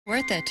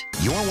Worth it.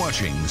 You're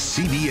watching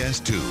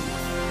CBS 2.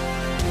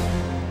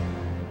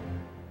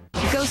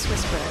 Ghost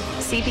Whisperer,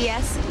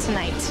 CBS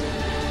tonight.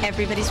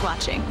 Everybody's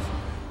watching.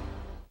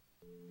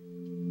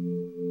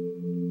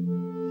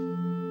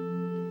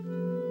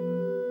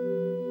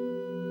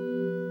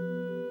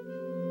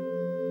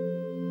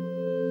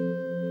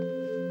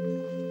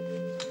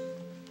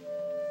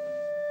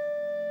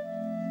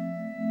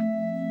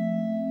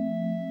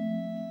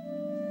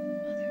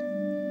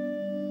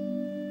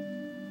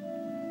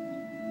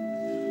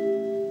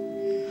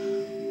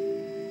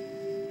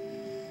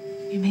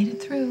 You made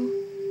it through.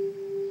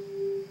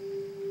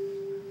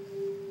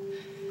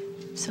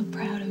 I'm so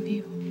proud of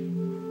you.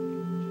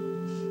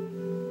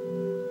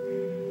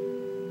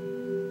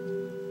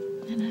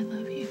 And I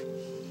love you.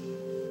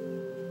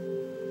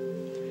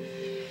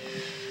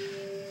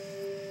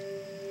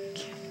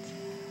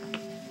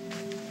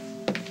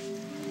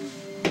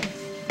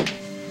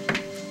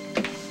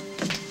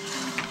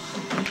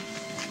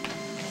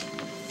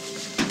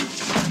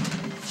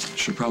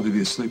 Should probably be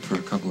asleep for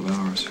a couple of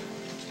hours.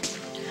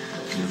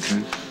 You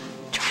okay?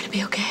 Trying to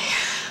be okay.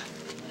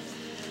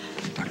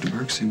 Dr.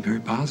 Berg seemed very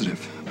positive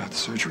about the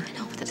surgery. I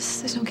know, but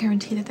there's no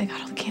guarantee that they got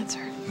all the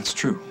cancer. That's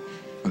true.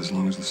 But as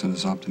long as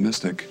Lucinda's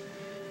optimistic,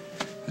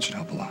 that should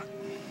help a lot.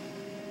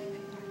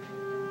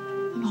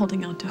 I'm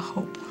holding on to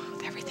hope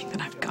with everything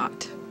that I've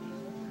got.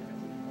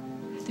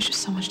 There's just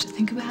so much to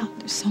think about.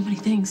 There's so many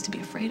things to be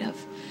afraid of.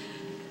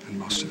 And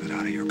most of it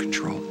out of your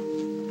control.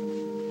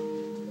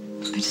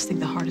 I just think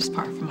the hardest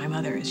part for my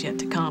mother is yet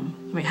to come.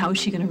 I mean, how is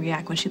she going to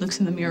react when she looks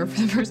in the mirror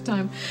for the first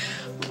time?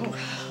 Oh.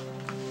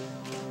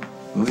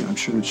 Well, I'm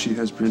sure that she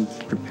has been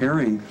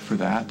preparing for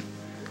that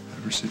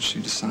ever since she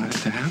decided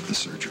to have the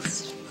surgery.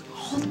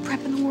 All the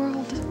prep in the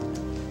world.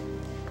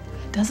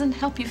 It doesn't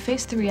help you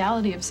face the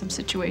reality of some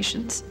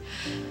situations.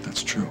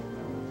 That's true.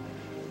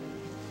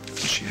 But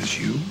she has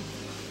you.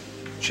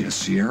 She has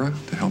Sierra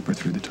to help her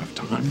through the tough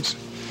times.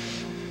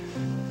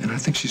 And I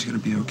think she's going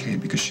to be okay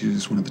because she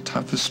is one of the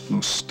toughest,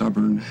 most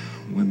stubborn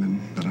women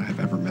that I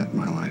have ever met in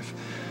my life.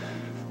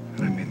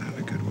 And I mean that in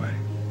a good way.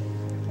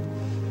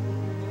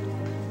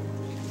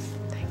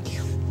 Thank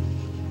you.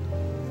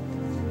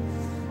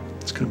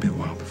 It's going to be a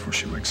while before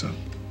she wakes up.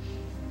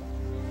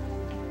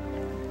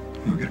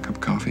 We'll get a cup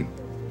of coffee,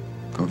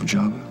 go to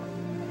Java,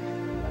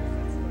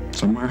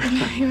 somewhere.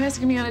 You're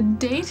asking me on a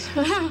date?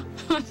 I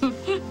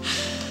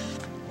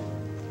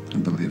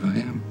believe I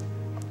am.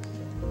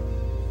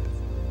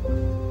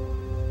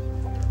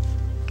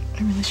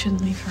 I really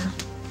shouldn't leave her.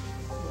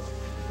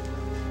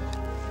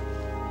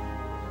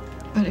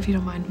 But if you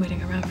don't mind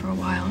waiting around for a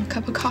while, a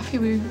cup of coffee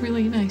would be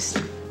really nice.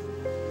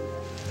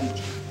 Thank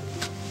you.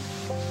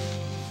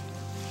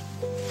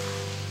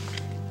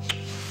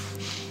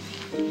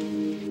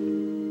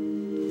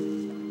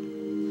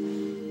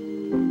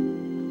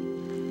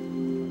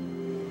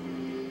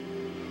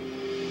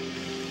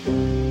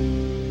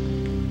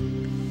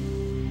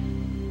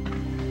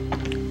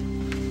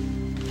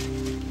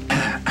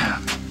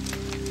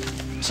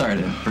 Sorry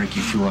to break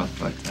you two up,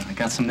 but I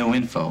got some new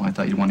info I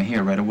thought you'd want to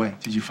hear right away.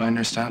 Did you find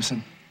Nurse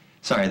Thompson?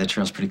 Sorry, the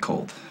trail's pretty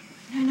cold.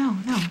 No,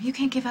 you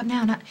can't give up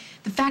now. Not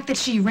the fact that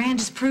she ran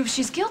just proves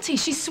she's guilty.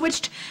 She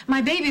switched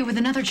my baby with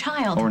another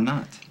child. Or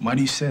not. Why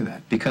do you say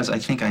that? Because I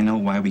think I know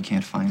why we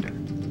can't find her.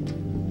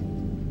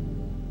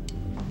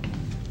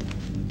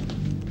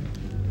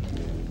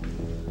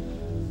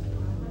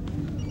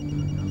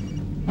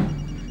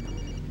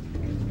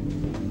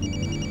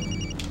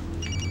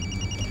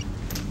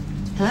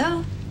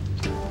 Hello?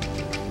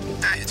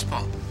 Hi, it's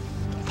Paul.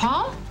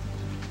 Paul?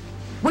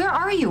 Where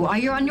are you? Are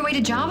you on your way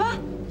to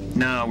Java?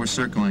 No, we're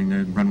circling.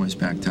 The runway's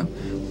packed up.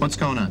 What's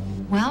going on?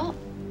 Well,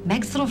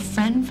 Meg's little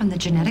friend from the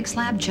genetics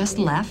lab just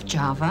left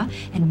Java,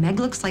 and Meg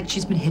looks like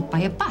she's been hit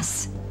by a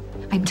bus.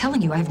 I'm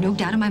telling you, I have no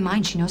doubt in my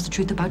mind she knows the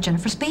truth about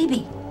Jennifer's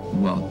baby.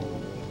 Well,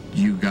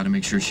 you gotta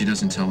make sure she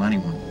doesn't tell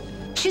anyone.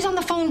 She's on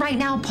the phone right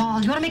now,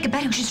 Paul. You want to make a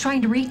bet who she's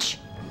trying to reach?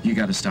 You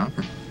gotta stop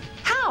her.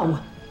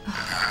 How?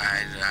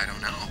 I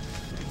don't know.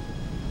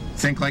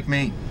 Think like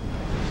me.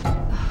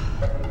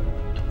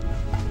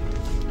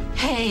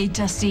 Hey,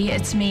 Dusty,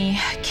 it's me.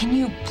 Can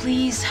you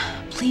please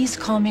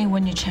call me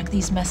when you check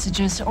these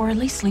messages, or at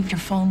least leave your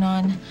phone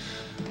on?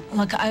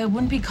 Look, I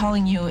wouldn't be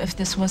calling you if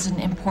this wasn't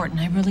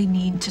important. I really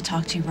need to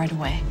talk to you right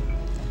away.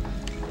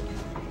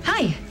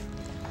 Hi.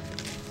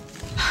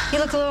 You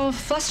look a little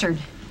flustered.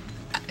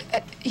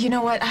 You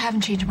know what? I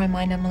haven't changed my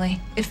mind, Emily.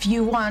 If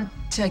you want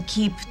to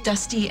keep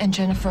Dusty and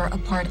Jennifer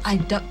apart, I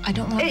don't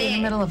want to be in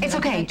the middle of it. It's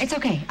okay. It's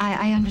okay.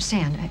 I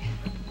understand.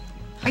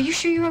 Are you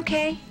sure you're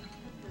okay?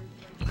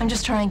 I'm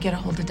just trying to get a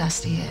hold of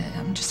Dusty.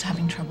 I'm just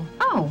having trouble.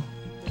 Oh.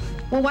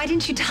 Well, why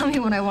didn't you tell me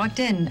when I walked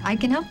in? I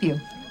can help you.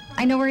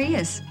 I know where he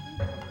is.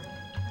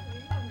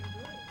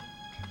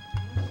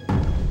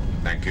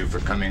 Thank you for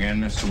coming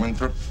in, Mr.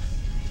 Winthrop.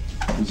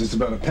 Is this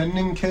about a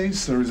pending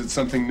case, or is it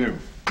something new?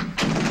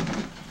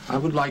 I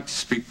would like to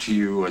speak to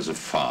you as a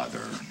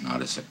father,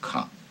 not as a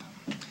cop.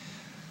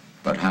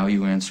 But how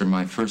you answer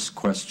my first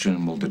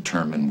question will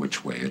determine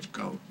which way it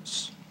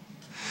goes.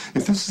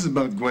 If this is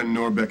about Gwen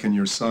Norbeck and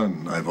your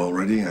son, I've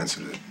already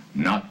answered it.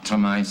 Not to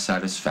my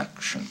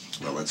satisfaction.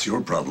 Well, that's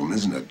your problem,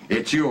 isn't it?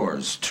 It's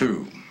yours,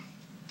 too.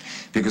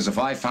 Because if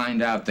I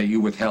find out that you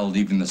withheld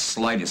even the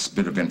slightest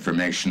bit of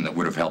information that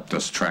would have helped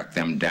us track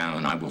them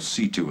down, I will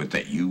see to it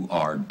that you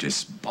are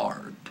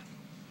disbarred.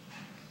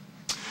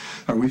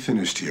 Are we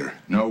finished here?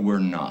 No, we're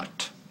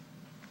not.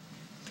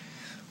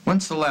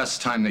 When's the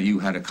last time that you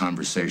had a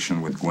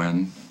conversation with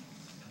Gwen?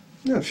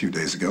 Yeah, a few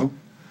days ago.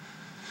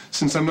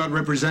 Since I'm not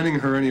representing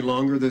her any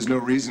longer, there's no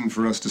reason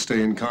for us to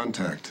stay in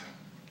contact.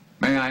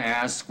 May I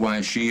ask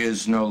why she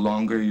is no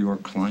longer your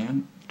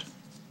client?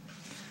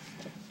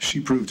 She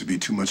proved to be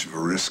too much of a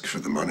risk for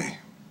the money.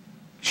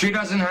 She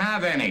doesn't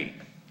have any.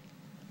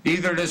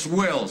 Either does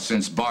Will,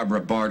 since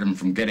Barbara barred him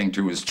from getting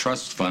to his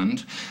trust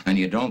fund, and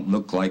you don't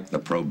look like the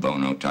pro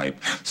bono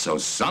type. So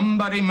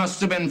somebody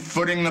must have been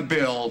footing the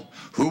bill.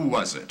 Who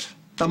was it?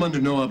 I'm under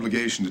no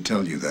obligation to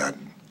tell you that.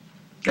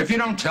 If you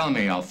don't tell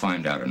me, I'll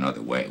find out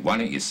another way. Why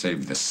don't you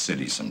save the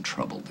city some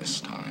trouble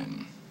this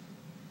time?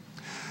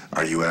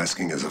 Are you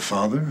asking as a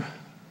father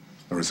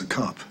or as a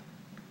cop?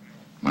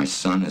 My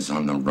son is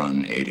on the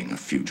run aiding a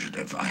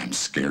fugitive. I am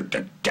scared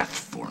to death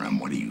for him.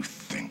 What do you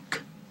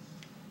think?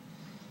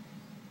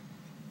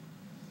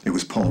 It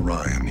was Paul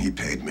Ryan. He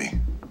paid me.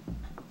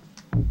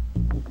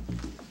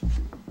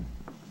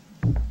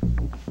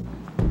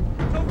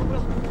 It's over,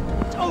 Will.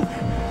 It's over.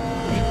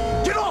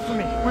 Get off of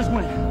me. Where's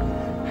Gwen?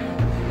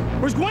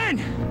 Where's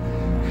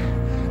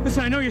Gwen?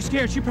 Listen, I know you're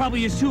scared. She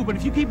probably is too, but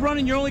if you keep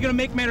running, you're only gonna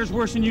make matters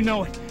worse and you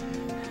know it.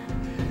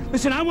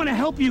 Listen, I want to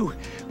help you,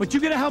 but you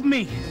gotta help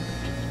me.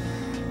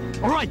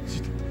 All right.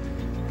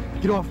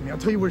 Get off of me. I'll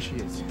tell you where she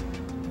is.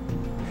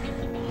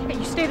 Hey,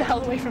 you stay the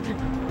hell away from him.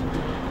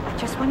 I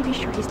just want to be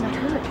sure he's not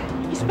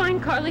hurt. He's fine,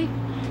 Carly.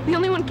 The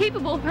only one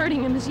capable of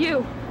hurting him is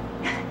you.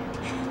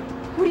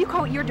 What do you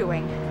call what you're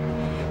doing?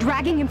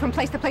 Dragging him from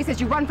place to place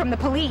as you run from the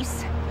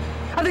police.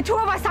 Of the two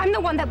of us, I'm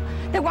the one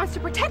that wants to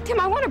protect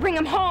him. I want to bring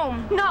him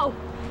home. No.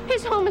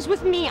 His home is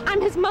with me. I'm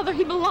his mother.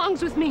 He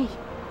belongs with me.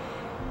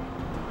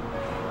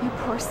 You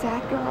poor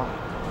sad girl.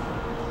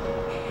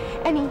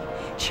 Any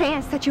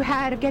chance that you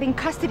had of getting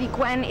custody,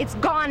 Gwen, it's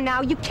gone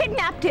now. You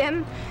kidnapped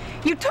him.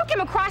 You took him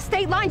across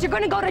state lines. You're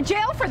going to go to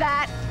jail for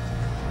that.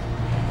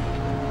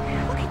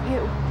 Look at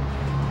you.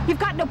 You've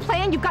got no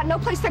plan. You've got no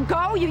place to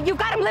go. You've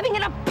got him living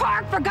in a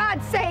park, for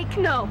God's sake.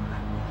 No.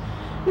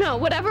 No,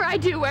 whatever I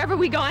do, wherever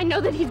we go, I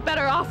know that he's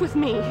better off with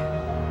me.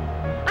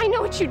 I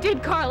know what you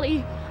did,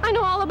 Carly. I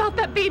know all about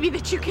that baby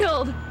that you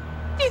killed.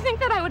 Do you think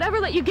that I would ever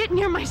let you get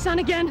near my son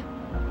again?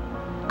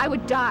 I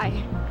would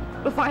die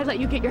before I let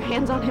you get your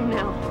hands on him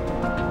now.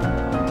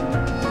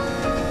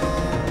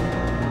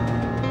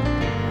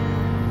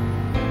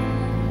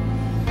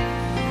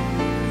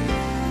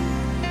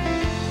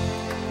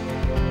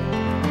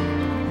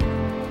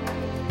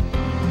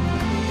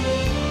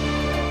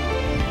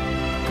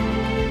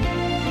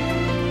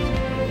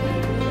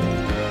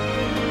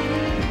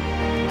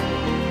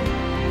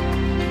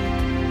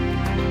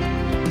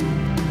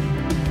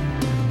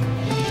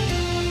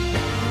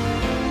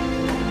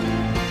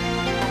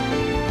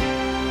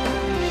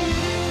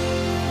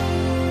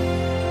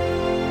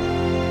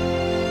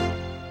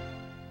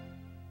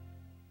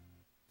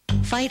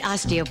 Fight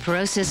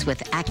osteoporosis with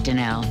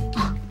Actonel.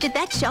 Oh, did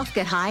that shelf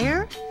get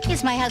higher?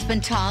 Is my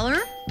husband taller?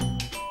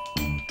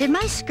 Did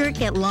my skirt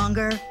get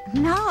longer?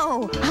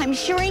 No, I'm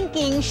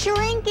shrinking,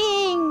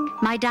 shrinking.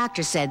 My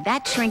doctor said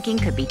that shrinking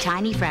could be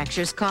tiny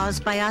fractures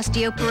caused by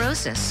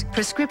osteoporosis.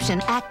 Prescription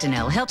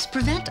Actonel helps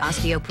prevent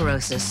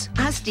osteoporosis.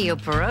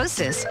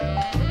 Osteoporosis?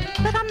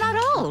 But I'm not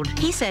old.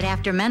 He said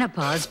after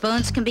menopause,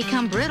 bones can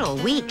become brittle,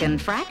 weak,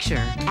 and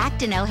fracture.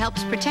 Actonel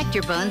helps protect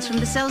your bones from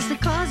the cells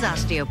that cause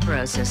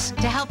osteoporosis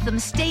to help them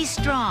stay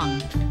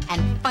strong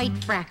and fight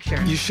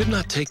fracture. You should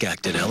not take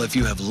Actonel if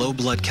you have low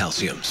blood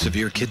calcium,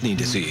 severe kidney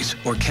disease,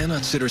 or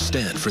cannot sit or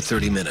stand for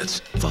 30 minutes.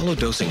 Follow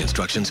dosing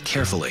instructions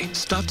carefully.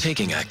 Stop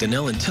taking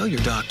Actonel and tell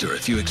your doctor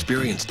if you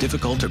experience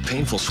difficult or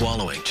painful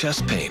swallowing,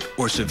 chest pain,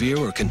 or severe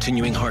or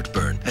continuing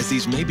heartburn, as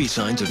these may be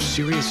signs of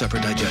serious upper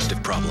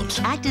digestive problems.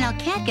 Actonel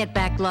can't get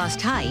back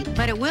lost height,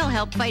 but it will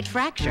help fight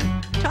fracture.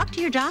 Talk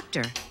to your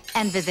doctor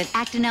and visit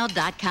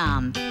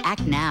Actonel.com.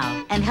 Act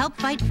now and help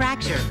fight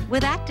fracture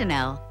with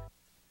Actonel.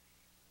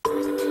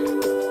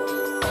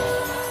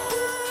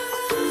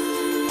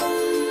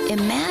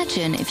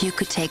 Imagine if you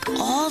could take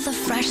all the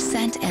fresh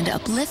scent and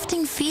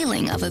uplifting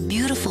feeling of a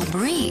beautiful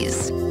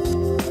breeze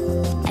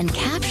and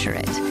capture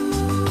it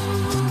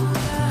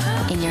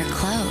in your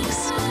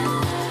clothes.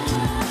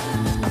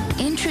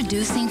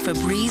 Introducing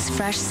Febreze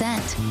Fresh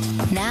Scent,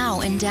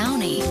 now in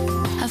Downy,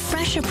 a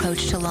fresh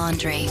approach to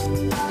laundry.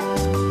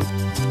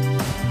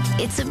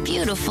 It's a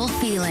beautiful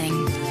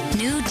feeling.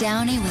 New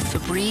Downy with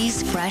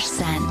Febreze Fresh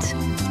Scent.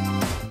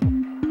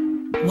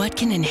 What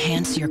can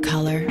enhance your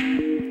color?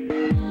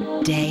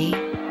 Day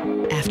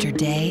after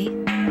day,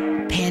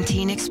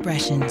 Pantene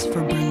Expressions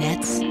for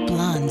brunettes,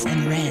 blondes,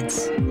 and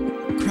reds.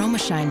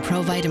 ChromaShine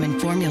Pro Vitamin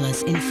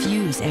formulas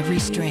infuse every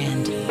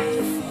strand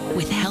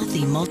with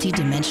healthy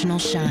multi-dimensional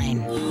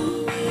shine,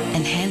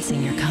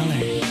 enhancing your color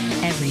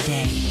every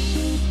day.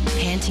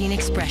 Pantene Pantene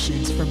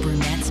expressions for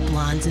brunettes,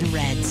 blondes, and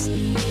reds.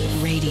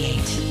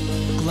 Radiate,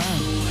 glow,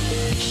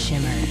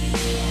 shimmer.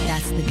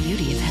 That's the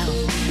beauty of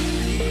health.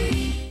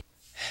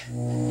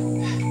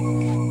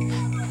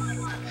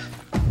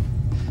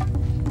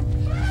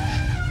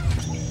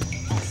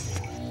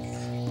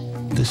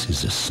 This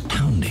is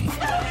astounding.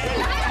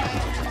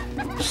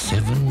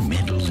 7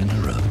 medals in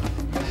a row.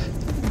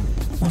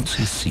 What's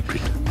his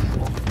secret?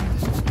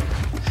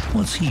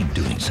 What's he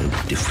doing so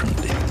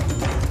differently?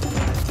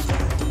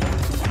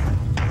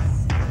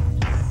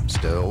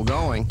 Still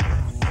going.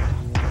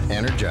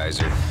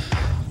 Energizer.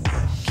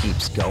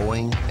 Keeps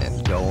going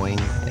and going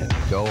and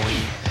going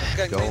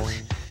and going.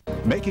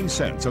 Making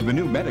sense of the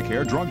new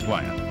Medicare drug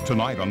plan.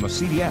 Tonight on the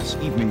CBS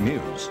Evening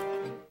News.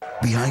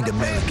 Behind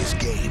America's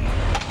game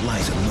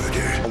lies a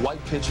murder. A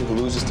white pitcher who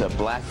loses to a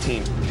black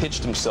team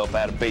pitched himself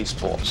out of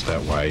baseball. Is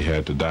that why he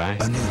had to die?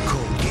 A new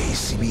cold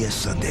case, CBS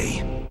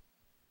Sunday.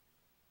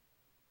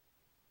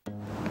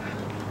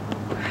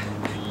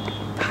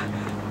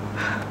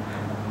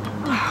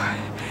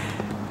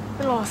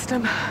 I lost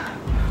him.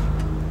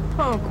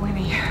 Oh,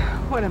 Gwenny,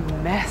 what a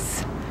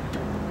mess.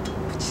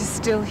 But she's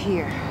still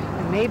here,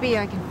 and maybe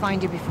I can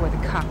find you before the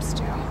cops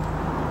do.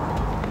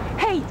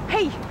 Hey,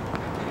 hey!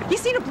 You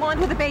seen a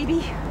blonde with a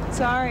baby?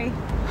 Sorry.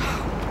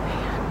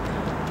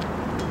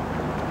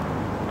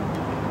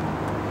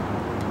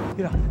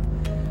 Get up.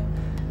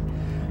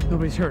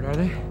 Nobody's hurt, are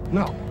they?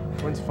 No.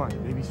 Gwen's fine. The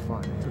baby's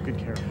fine. I took good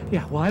care of her.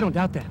 Yeah, well, I don't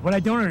doubt that. What I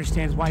don't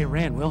understand is why you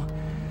ran, Will.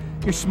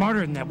 You're smarter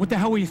than that. What the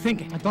hell were you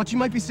thinking? I thought she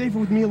might be safer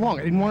with me along.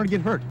 I didn't want her to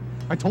get hurt.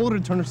 I told her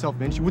to turn herself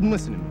in. She wouldn't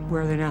listen to me.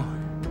 Where are they now?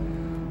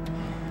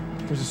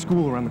 There's a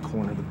school around the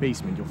corner, the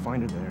basement. You'll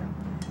find her there.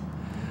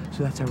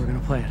 So that's how we're gonna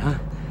play it, huh?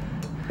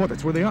 Well,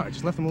 that's where they are. I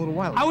just left them a little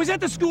while ago. I was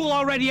at the school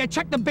already. I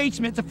checked the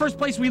basement. It's the first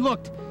place we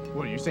looked.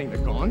 What, are you saying they're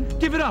gone?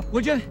 Give it up,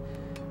 would you?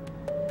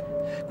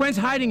 Gwen's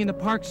hiding in the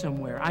park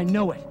somewhere. I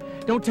know it.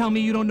 Don't tell me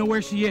you don't know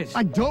where she is.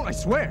 I don't, I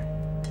swear.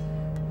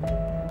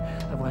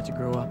 I've watched you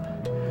grow up.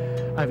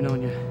 I've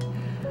known you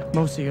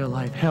most of your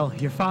life. Hell,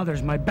 your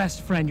father's my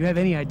best friend. You have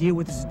any idea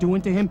what this is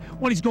doing to him?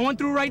 What he's going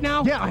through right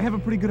now? Yeah, I have a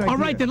pretty good idea. All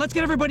right, then let's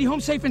get everybody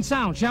home safe and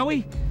sound, shall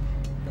we?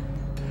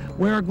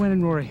 Where are Gwen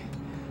and Rory?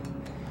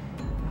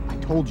 I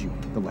told you,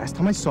 the last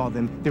time I saw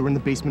them, they were in the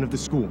basement of the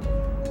school.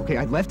 Okay,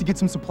 I left to get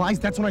some supplies.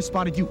 That's when I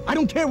spotted you. I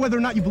don't care whether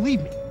or not you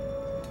believe me. Okay,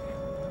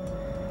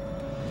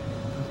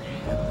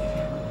 I believe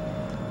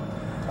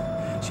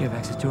you. Does she have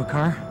access to a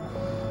car?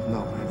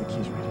 No, I have the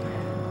keys ready.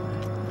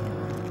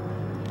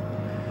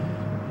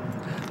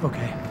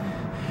 Okay.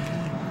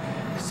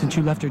 Since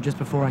you left her just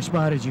before I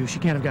spotted you, she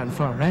can't have gotten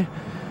far, right?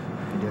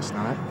 I guess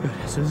not. Good.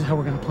 So this is how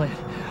we're gonna play it.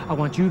 I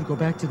want you to go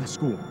back to the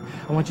school.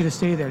 I want you to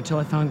stay there until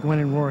I found Gwen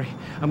and Rory.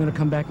 I'm gonna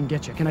come back and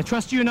get you. Can I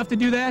trust you enough to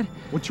do that?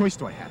 What choice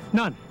do I have?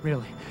 None,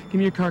 really. Give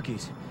me your car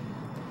keys.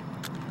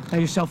 Now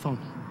your cell phone.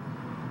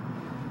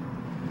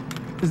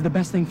 This is the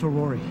best thing for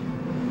Rory.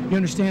 You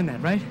understand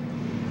that, right?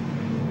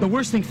 The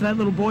worst thing for that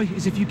little boy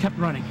is if you kept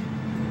running.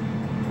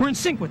 We're in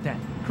sync with that,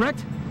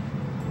 correct?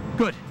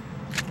 Good.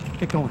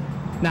 Get going.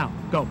 Now,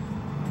 go.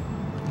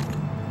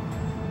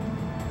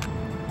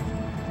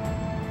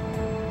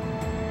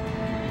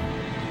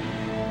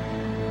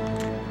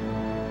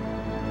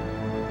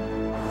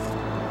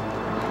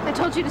 I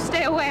told you to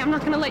stay away. I'm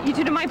not going to let you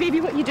do to my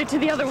baby what you did to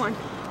the other one.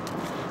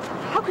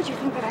 How could you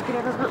think that I could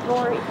ever hurt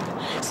Rory?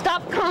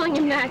 Stop calling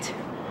him that.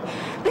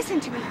 Listen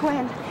to me,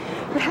 Gwen.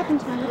 What happened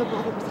to my little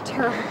brother was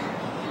terrible.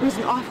 It was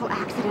an awful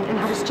accident, and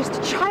I was just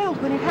a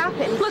child when it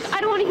happened. Look, I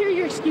don't want to hear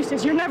your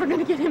excuses. You're never going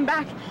to get him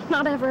back.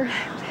 Not ever.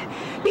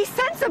 Be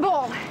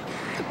sensible.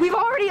 We've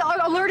already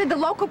alerted the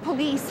local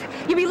police.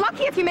 You'll be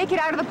lucky if you make it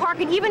out of the park,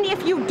 and even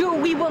if you do,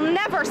 we will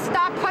never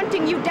stop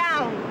hunting you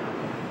down.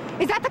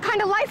 Is that the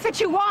kind of life that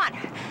you want?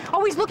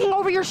 Always looking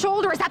over your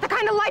shoulder? Is that the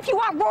kind of life you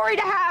want Rory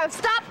to have?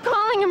 Stop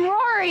calling him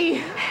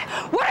Rory.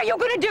 What are you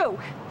going to do?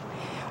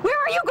 Where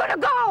are you going to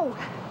go?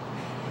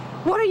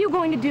 What are you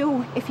going to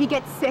do if he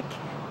gets sick?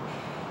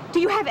 Do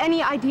you have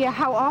any idea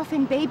how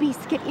often babies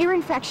get ear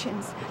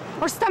infections,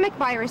 or stomach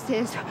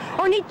viruses,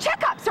 or need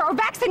checkups or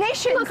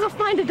vaccinations? Look, I'll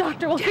find a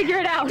doctor. We'll figure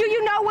it out. Do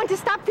you know when to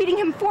stop feeding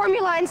him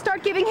formula and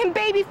start giving him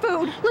baby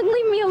food? Look,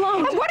 leave me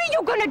alone. And what are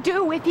you gonna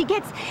do if he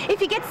gets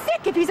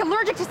sick, if he's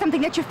allergic to something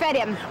that you fed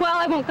him? Well,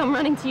 I won't come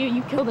running to you.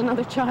 You killed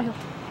another child.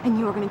 And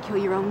you're gonna kill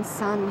your own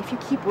son if you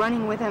keep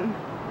running with him.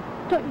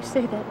 Don't you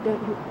say that.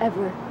 Don't you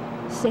ever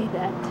say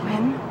that.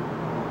 Gwen,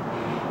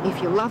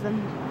 if you love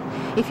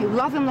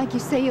him like you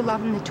say you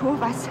love him, the two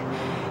of us,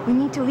 we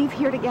need to leave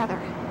here together.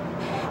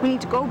 We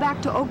need to go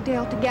back to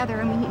Oakdale together,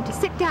 and we need to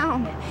sit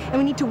down, and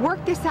we need to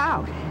work this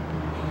out.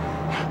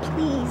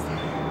 Please,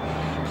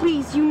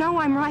 please, you know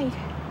I'm right.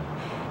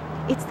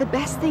 It's the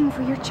best thing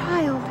for your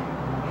child.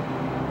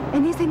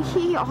 And isn't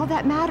he all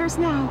that matters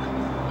now?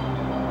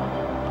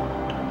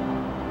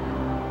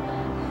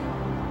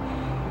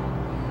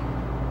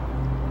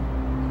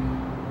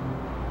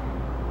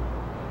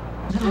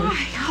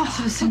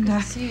 Hi,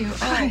 Lucinda. See you.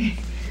 Hi.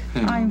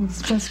 I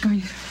was just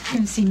going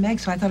to see Meg,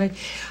 so I thought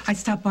I'd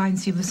stop by and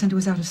see if Lucinda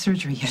was out of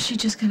surgery yet. She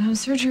just got out of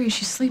surgery.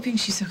 She's sleeping.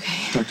 She's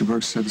okay. Dr.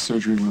 Burke said the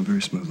surgery went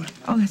very smoothly.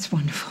 Oh, that's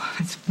wonderful.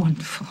 That's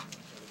wonderful.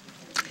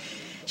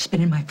 She's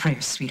been in my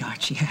prayers,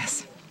 sweetheart. She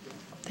has.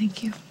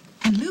 Thank you.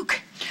 And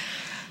Luke?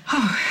 Oh,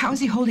 how is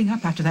he holding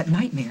up after that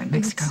nightmare in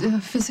Mexico?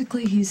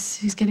 Physically,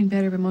 he's getting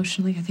better.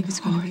 Emotionally, I think it's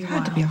going to be a while. It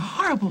had to be a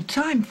horrible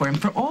time for him,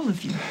 for all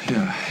of you.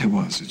 Yeah, it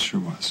was. It sure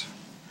was.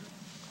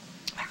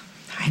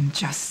 I'm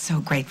just so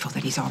grateful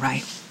that he's all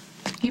right.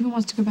 He even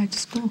wants to go back to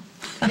school.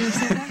 You ever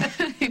say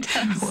that? He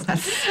does. Well,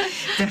 that's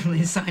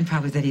definitely a sign,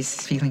 probably, that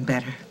he's feeling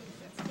better.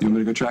 You want me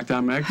to go track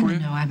down Meg for you?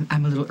 No,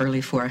 I'm a little early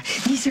for her.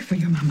 These are for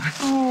your mama.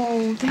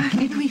 Oh, thank you.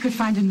 Maybe we could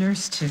find a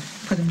nurse to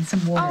put in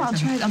some water. Oh, I'll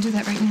try it. I'll do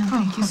that right now.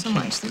 Thank you so okay.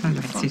 much. They're All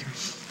right,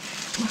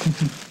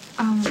 beautiful.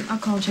 I'll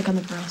call and check on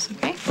the girls,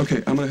 okay?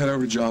 Okay, I'm going to head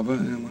over to Java,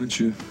 and why don't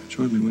you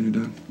join me when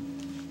you're done?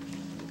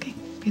 Okay,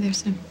 be there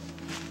soon.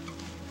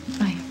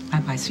 Bye.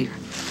 Bye-bye, sweetheart.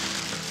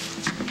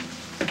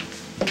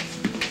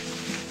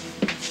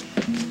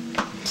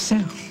 So,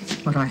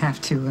 what do I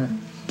have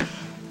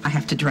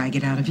to drag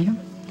it out of you?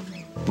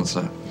 What's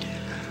that?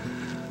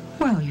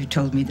 Well, you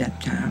told me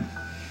that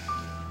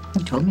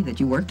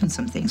you worked on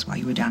some things while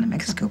you were down in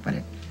Mexico, but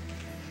it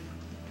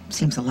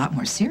seems a lot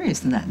more serious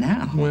than that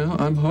now. Well,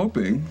 I'm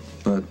hoping,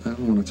 but I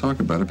don't want to talk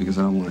about it because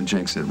I don't want to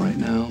jinx it right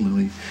now.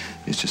 Lily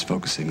is just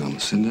focusing on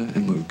Lucinda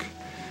and Luke,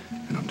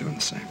 and I'm doing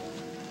the same.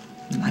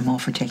 I'm all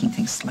for taking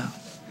things slow.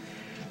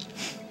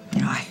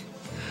 You know, I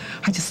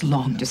just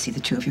long to see the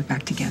two of you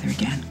back together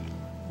again.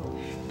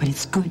 But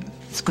it's good.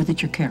 It's good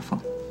that you're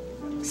careful.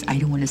 'Cause I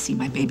don't want to see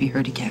my baby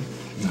hurt again.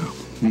 No,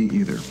 me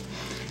either.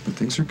 But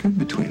things are good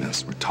between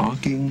us. We're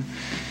talking,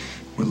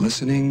 we're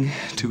listening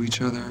to each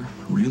other,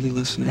 really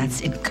listening. That's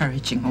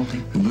encouraging,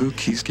 Holden. And Luke,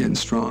 he's getting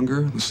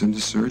stronger.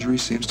 Lucinda's surgery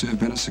seems to have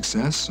been a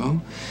success,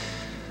 so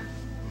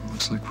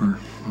looks like we're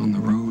on the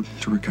road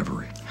to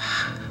recovery.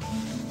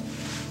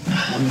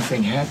 One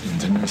thing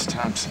happened to Nurse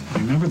Thompson.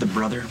 Remember the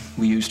brother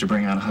we used to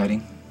bring out of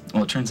hiding?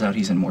 Well, it turns out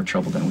he's in more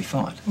trouble than we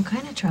thought. What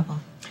kind of trouble?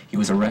 He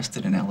was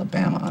arrested in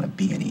Alabama on a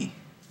B&E.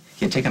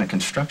 He had taken a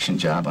construction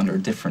job under a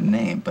different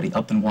name, but he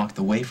up and walked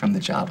away from the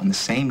job on the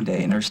same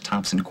day Nurse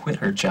Thompson quit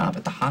her job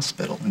at the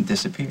hospital and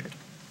disappeared.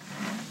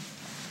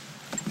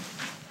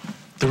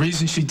 The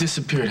reason she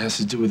disappeared has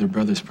to do with her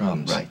brother's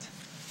problems. Right.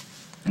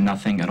 And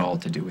nothing at all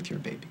to do with your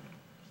baby.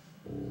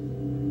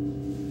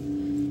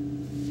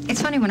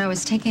 It's funny, when I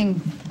was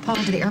taking Paul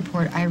to the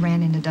airport, I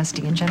ran into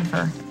Dusty and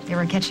Jennifer. They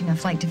were catching a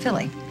flight to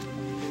Philly.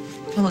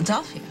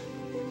 Philadelphia?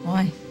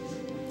 Why?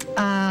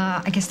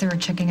 I guess they were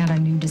checking out a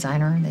new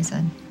designer, they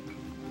said.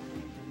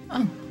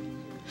 Oh.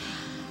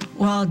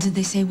 Well, did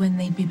they say when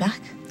they'd be back?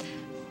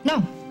 No.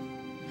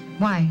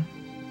 Why?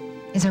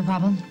 Is there a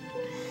problem?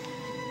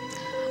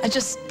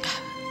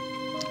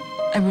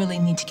 I really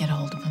need to get a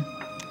hold of him.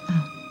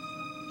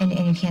 Oh. And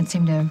you can't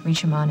seem to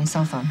reach him on his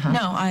cell phone, huh?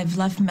 No, I've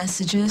left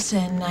messages,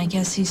 and I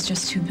guess he's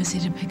just too busy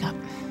to pick up.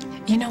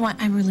 You know what?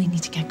 I really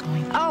need to get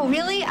going. Oh,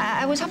 really?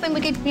 I was hoping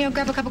we could,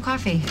 grab a cup of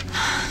coffee.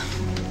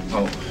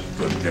 Oh,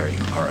 good. There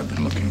you are. I've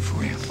been looking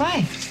for you.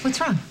 Why? What's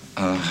wrong?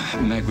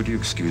 Meg, would you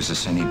excuse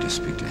us? I need to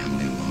speak to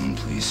Emily alone,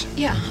 please.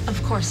 Yeah,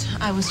 of course.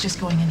 I was just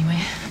going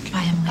anyway.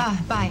 Bye, Emily.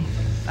 Bye.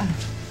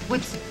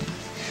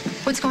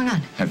 What's going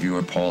on? Have you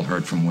or Paul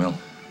heard from Will?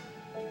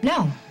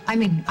 No. I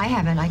mean, I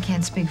haven't. I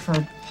can't speak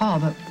for Paul,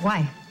 but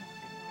why?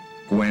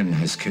 Gwen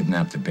has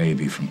kidnapped the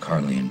baby from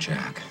Carly and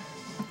Jack.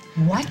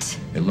 What?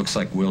 It looks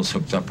like Will's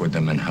hooked up with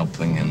them and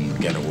helping him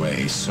get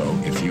away. So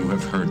if you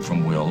have heard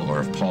from Will or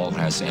if Paul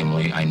has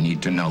Emily, I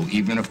need to know,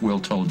 even if Will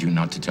told you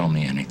not to tell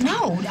me anything.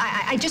 No,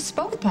 I just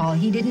spoke with Paul.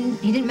 He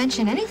didn't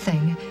mention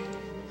anything.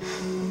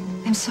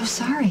 I'm so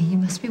sorry. You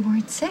must be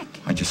worried sick.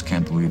 I just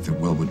can't believe that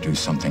Will would do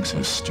something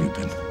so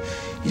stupid.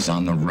 He's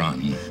on the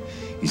run.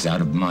 He's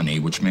out of money,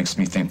 which makes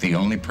me think the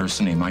only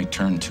person he might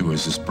turn to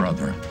is his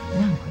brother.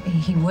 No,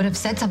 he would have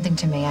said something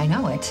to me. I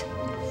know it.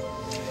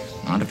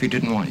 Not if he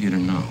didn't want you to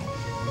know.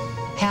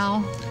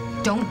 Hal,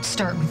 don't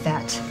start with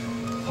that.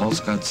 Paul's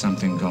got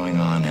something going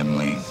on,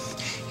 Emily.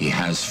 He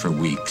has for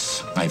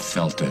weeks. I've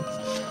felt it.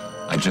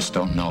 I just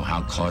don't know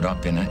how caught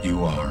up in it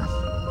you are.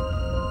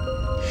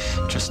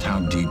 Just how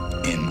deep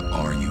in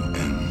are you,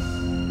 Em?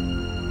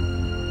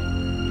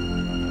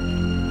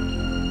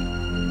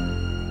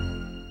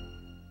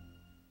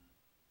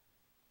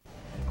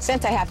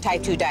 Since I have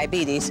type 2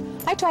 diabetes,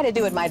 I try to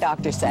do what my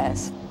doctor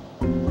says.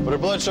 But her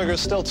blood sugar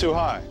is still too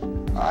high.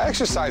 I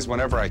exercise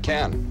whenever I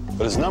can,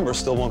 but his number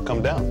still won't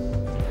come down.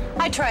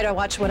 I try to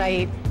watch what I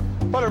eat.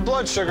 But her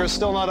blood sugar is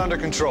still not under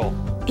control.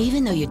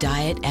 Even though you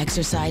diet,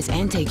 exercise,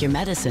 and take your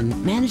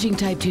medicine, managing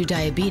type 2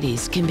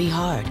 diabetes can be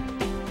hard.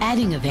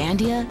 Adding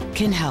Avandia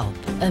can help.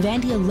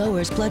 Avandia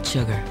lowers blood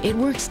sugar. It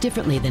works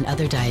differently than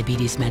other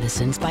diabetes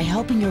medicines by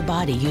helping your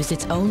body use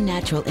its own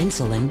natural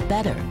insulin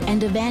better.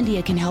 And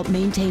Avandia can help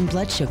maintain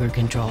blood sugar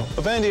control.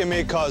 Avandia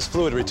may cause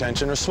fluid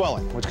retention or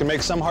swelling, which can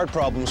make some heart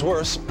problems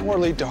worse or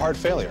lead to heart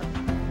failure.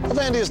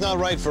 Avandia is not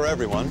right for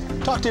everyone.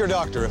 Talk to your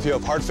doctor if you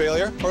have heart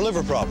failure or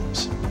liver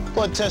problems.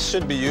 Blood tests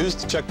should be used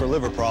to check for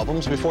liver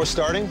problems before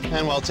starting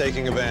and while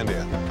taking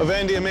Avandia.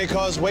 Avandia may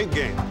cause weight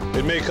gain.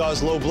 It may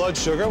cause low blood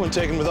sugar when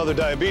taken with other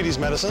diabetes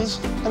medicines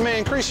and may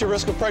increase your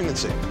risk of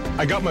pregnancy.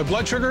 I got my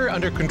blood sugar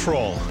under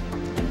control.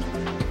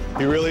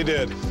 You really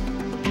did.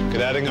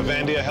 Could adding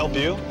Avandia help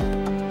you?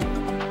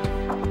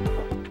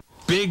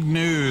 Big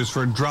news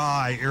for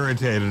dry,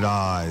 irritated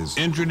eyes.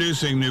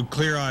 Introducing new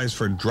Clear Eyes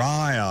for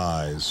dry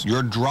eyes.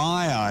 Your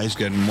dry eyes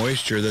get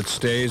moisture that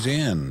stays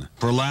in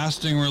for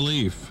lasting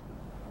relief.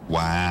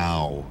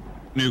 Wow.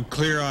 New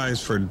Clear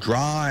Eyes for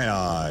dry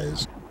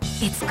eyes.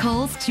 It's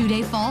Kohl's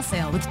 2-day fall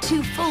sale with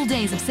 2 full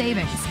days of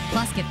savings.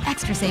 Plus, get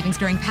extra savings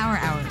during power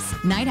hours.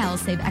 Night owls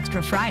save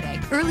extra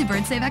Friday. Early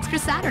birds save extra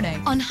Saturday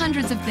on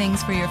hundreds of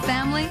things for your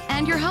family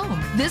and your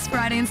home. This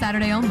Friday and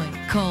Saturday only.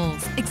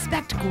 Kohl's.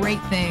 Expect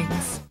great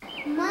things.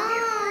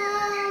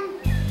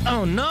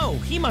 Oh no,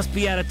 he must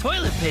be out of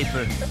toilet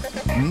paper.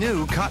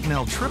 New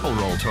Cottonelle Triple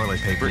Roll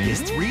toilet paper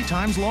is 3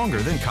 times longer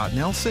than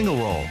Cottonelle Single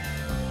Roll.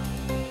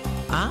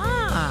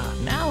 Ah,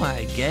 now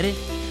I get it.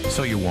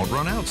 So you won't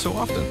run out so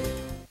often.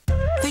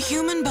 The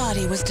human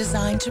body was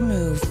designed to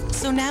move,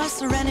 so now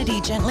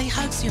Serenity gently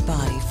hugs your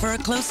body for a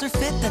closer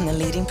fit than the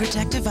leading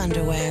protective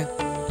underwear.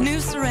 New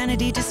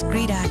Serenity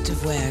Discreet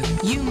Activewear.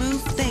 You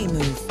move, they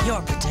move.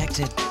 You're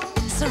protected.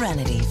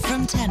 Serenity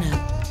from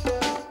 10UP.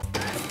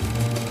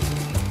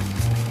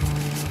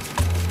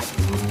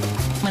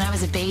 When I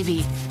was a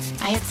baby,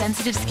 I had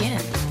sensitive skin.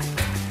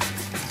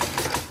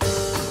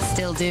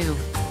 Still do.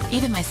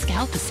 Even my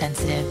scalp is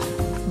sensitive.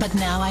 But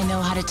now I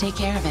know how to take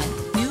care of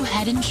it. New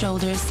Head &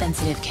 Shoulders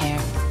Sensitive Care.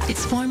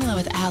 Its formula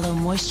with aloe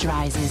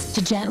moisturizes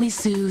to gently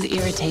soothe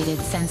irritated,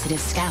 sensitive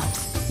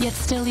scalps, yet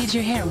still leaves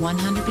your hair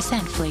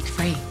 100%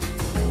 flake-free.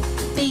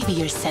 Baby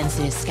your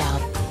sensitive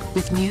scalp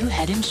with new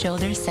Head &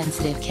 Shoulders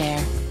Sensitive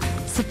Care.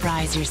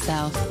 Surprise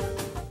yourself.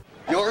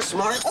 Your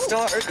Smart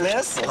Start,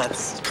 miss.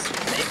 Let's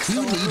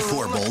You need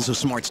 4 bowls of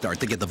Smart Start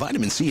to get the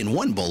vitamin C in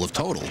 1 bowl of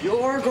Total.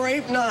 Your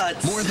grape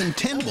nuts. More than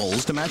 10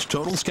 bowls to match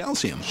Total's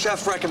calcium.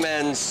 Chef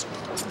recommends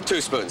 2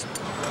 spoons.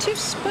 2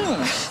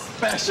 spoons?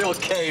 Special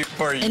K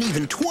for you. And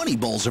even 20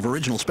 bowls of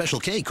original Special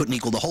K couldn't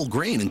equal the whole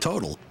grain in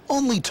Total.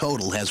 Only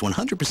Total has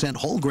 100%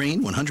 whole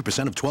grain,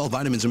 100% of 12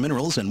 vitamins and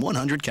minerals, and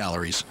 100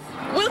 calories.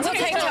 We'll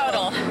take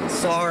Total.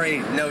 Sorry,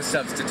 no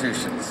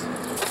substitutions.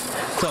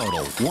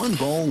 Total, 1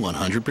 bowl,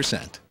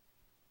 100%.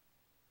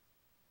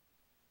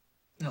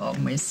 Oh,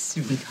 my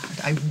sweetheart,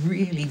 I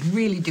really,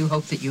 really do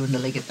hope that you and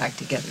Lily get back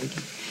together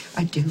again.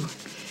 I do.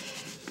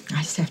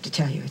 I just have to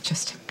tell you, it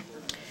just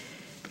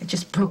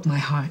broke my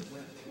heart.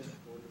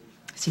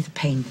 See the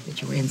pain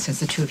that you were in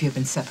since the 2 of you have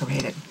been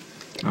separated.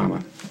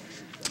 Mama,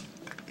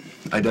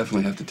 I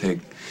definitely have to take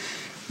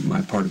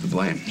my part of the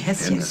blame.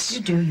 Yes, yes, you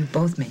do. You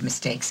both made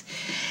mistakes.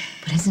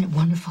 But isn't it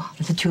wonderful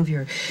that the 2 of you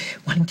are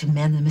wanting to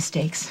mend the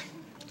mistakes?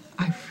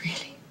 I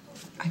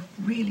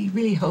really,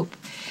 really hope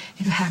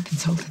it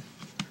happens, Holden.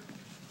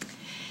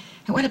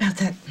 And what about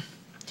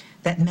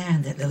that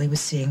man that Lily was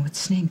seeing?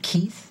 What's his name?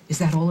 Keith? Is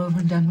that all over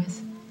and done with?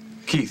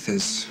 Keith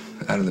is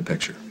out of the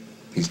picture.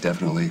 He's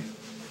definitely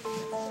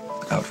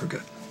out for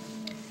good.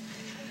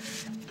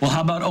 Well,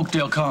 how about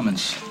Oakdale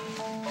Commons?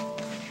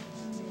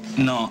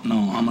 No,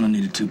 I'm gonna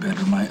need a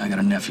 2-bedroom. I got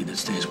a nephew that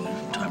stays with me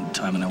from time to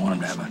time, and I want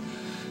him to have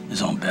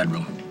his own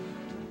bedroom.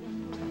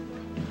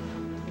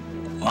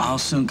 Well, how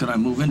soon could I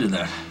move into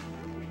that?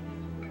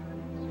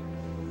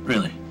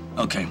 Really?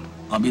 Okay.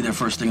 I'll be there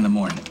first thing in the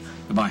morning.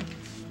 Goodbye.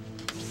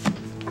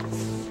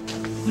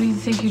 What do you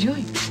think you're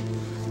doing?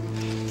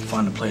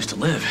 Find a place to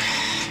live.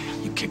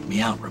 You kicked me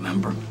out,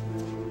 remember?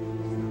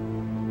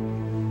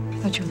 I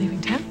thought you were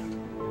leaving town.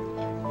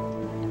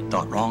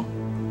 Thought wrong.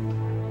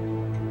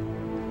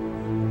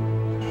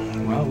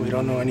 Well, we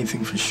don't know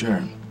anything for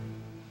sure.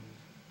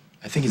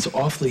 I think it's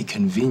awfully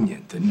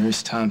convenient that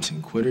Nurse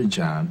Thompson quit her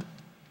job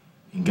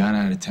and got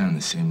out of town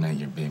the same night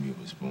your baby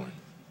was born.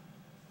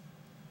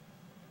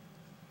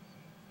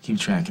 Keep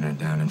tracking her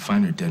down and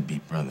find her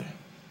deadbeat brother.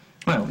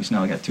 Well, at least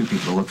now I got 2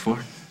 people to look for.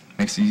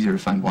 Makes it easier to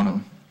find one of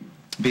them.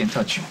 Be in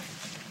touch.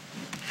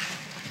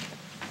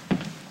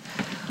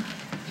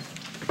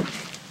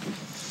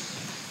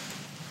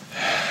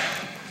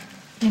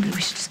 Maybe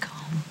we should just go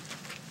home.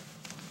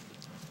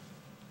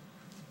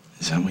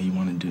 Is that what you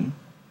want to do?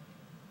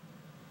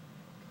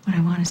 What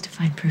I want is to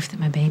find proof that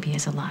my baby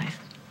is alive.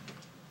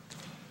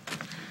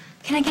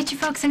 Can I get you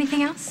folks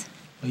anything else?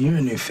 Well, you're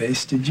a new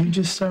face. Did you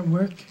just start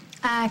work?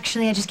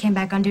 Actually, I just came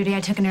back on duty.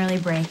 I took an early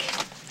break.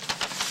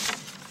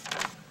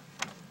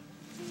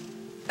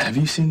 Have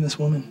you seen this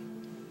woman?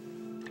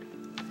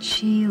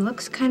 She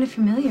looks kind of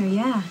familiar,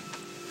 yeah.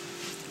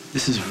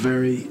 This is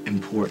very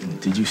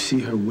important. Did you see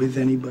her with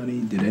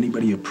anybody? Did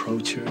anybody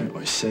approach her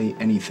or say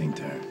anything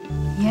to her?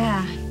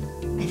 Yeah.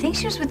 I think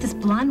she was with this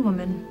blonde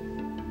woman.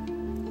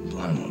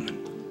 Blonde woman.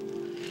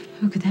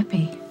 Who could that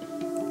be?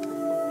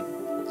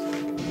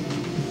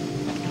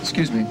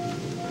 Excuse me.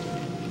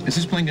 Is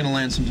this plane gonna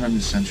land sometime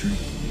this century?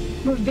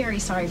 We're very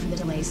sorry for the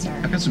delay, sir.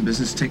 I've got some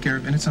business to take care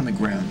of, and it's on the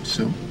ground,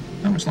 so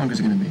how much longer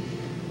is it gonna be?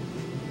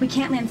 We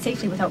can't land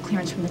safely without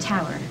clearance from the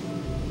tower.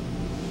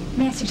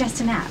 May I suggest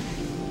a nap?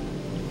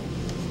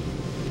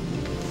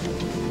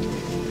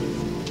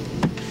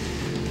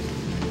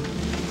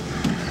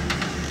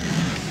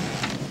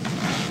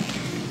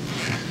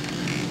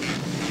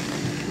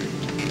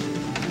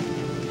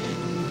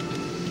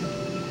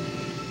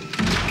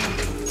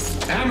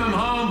 Em, I'm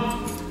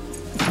home.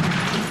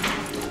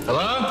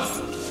 Hello?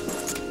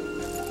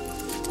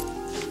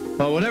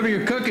 Well, whatever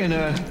you're cooking,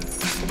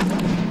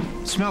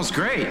 smells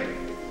great.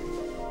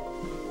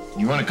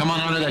 You want to come on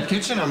out of that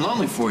kitchen? I'm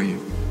lonely for you.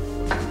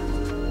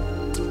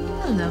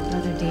 Hello,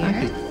 brother dear.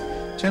 Hi,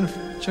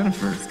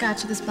 Jennifer.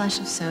 Scotch with a splash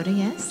of soda,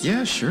 yes?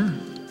 Yeah, sure.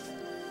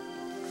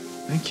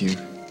 Thank you.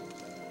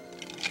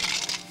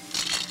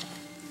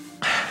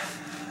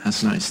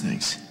 That's nice,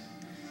 thanks.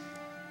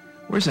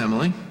 Where's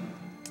Emily?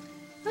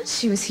 Well,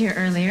 she was here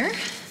earlier,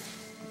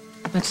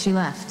 but she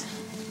left.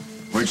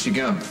 Where'd she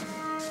go?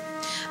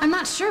 I'm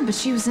not sure, but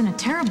she was in a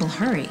terrible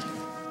hurry.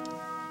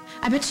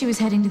 I bet she was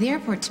heading to the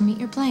airport to meet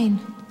your plane.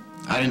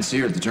 I didn't see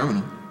her at the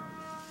terminal.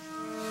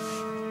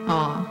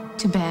 Aw,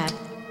 too bad.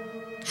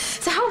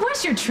 So how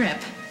was your trip?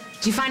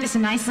 Did you find us a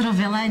nice little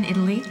villa in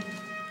Italy?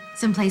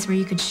 Some place where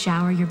you could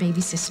shower your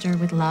baby sister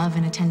with love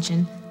and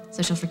attention,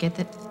 so she'll forget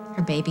that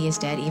her baby is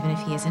dead even if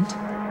he isn't?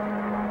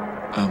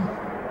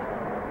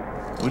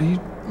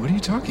 What are you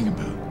talking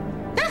about?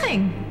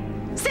 Nothing!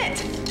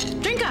 Sit!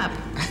 Drink up!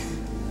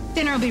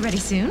 Dinner will be ready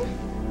soon.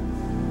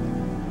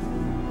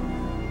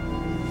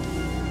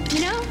 You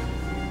know,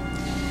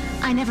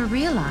 I never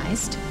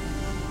realized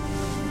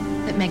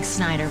that Meg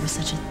Snyder was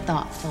such a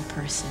thoughtful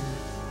person.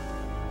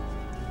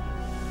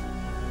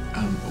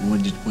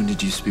 When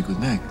did you speak with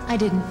Meg? I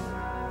didn't.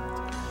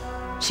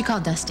 She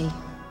called Dusty.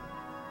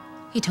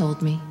 He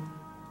told me.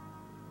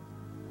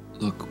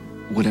 Look,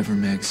 whatever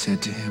Meg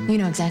said to him... You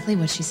know exactly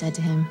what she said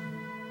to him.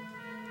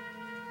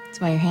 That's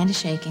why your hand is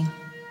shaking.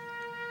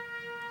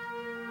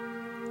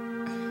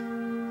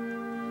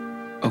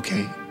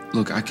 Okay,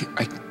 look, I can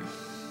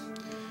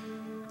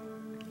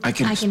I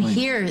can explain.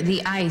 hear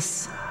the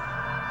ice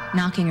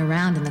knocking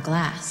around in the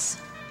glass.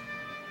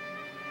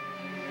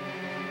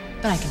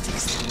 But I can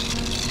fix it.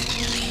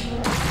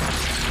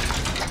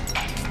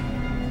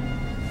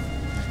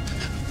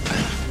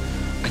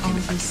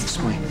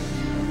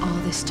 All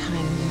this time,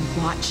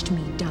 you watched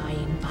me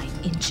dying by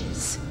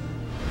inches.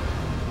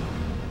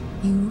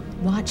 You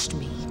watched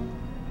me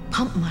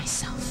pump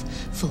myself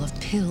full of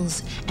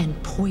pills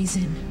and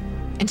poison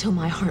until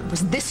my heart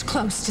was this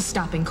close to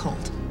stopping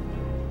cold.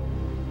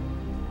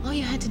 All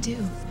you had to do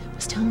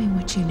was tell me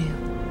what you knew,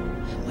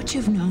 what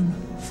you've known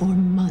for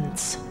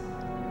months.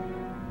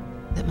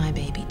 That my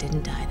baby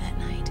didn't die that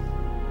night.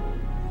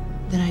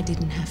 That I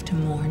didn't have to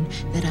mourn,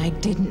 that I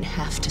didn't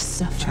have to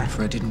suffer.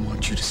 Jennifer, I didn't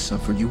want you to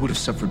suffer. You would have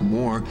suffered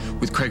more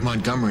with Craig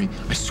Montgomery.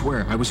 I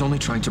swear, I was only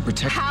trying to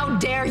protect... How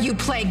dare you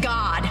play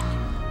God?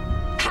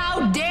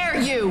 How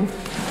dare you?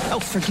 Oh,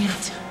 forget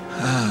it.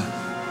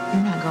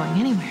 You're not going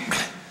anywhere.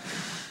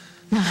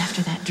 Not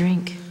after that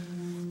drink.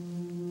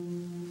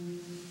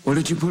 What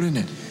did you put in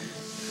it?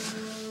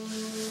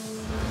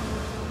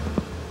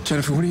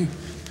 Jennifer, what are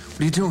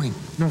you doing?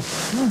 No.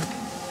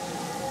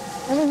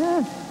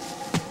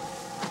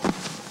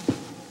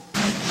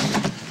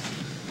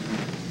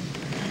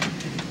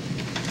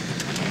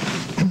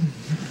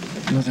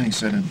 No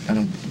thanks. I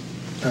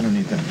don't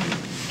need that.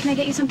 Can I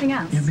get you something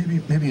else? Yeah,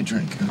 maybe a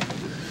drink.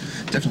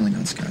 Definitely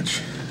not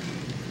scotch.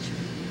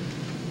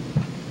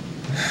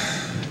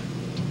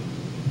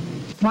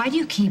 Why do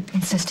you keep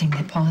insisting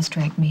that Paul has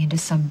dragged me into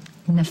some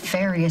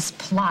nefarious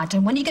plot?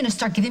 And when are you going to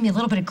start giving me a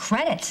little bit of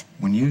credit?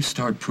 When you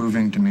start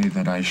proving to me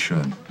that I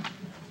should.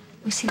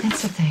 You see,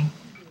 that's the thing.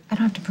 I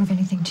don't have to prove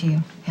anything to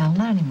you. Hell,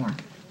 not anymore.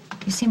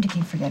 You seem to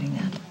keep forgetting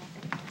that.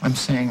 I'm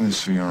saying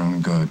this for your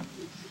own good.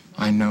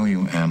 I know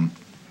you, Em.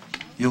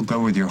 You'll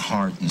go with your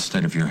heart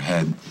instead of your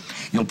head.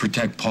 You'll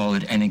protect Paul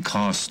at any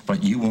cost,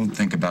 but you won't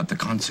think about the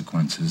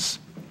consequences.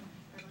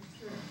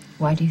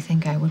 Why do you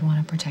think I would want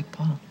to protect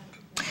Paul?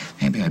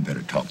 Maybe I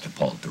better talk to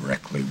Paul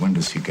directly. When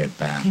does he get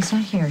back? He's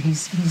not here.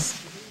 He's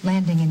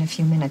landing in a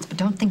few minutes. But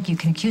don't think you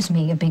can accuse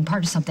me of being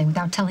part of something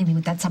without telling me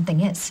what that something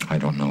is. I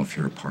don't know if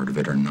you're a part of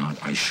it or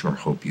not. I sure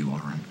hope you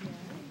aren't.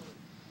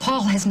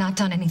 Paul has not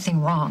done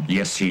anything wrong.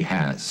 Yes, he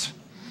has.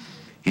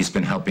 He's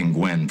been helping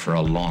Gwen for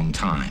a long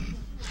time.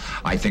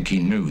 I think he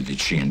knew that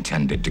she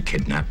intended to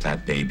kidnap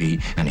that baby,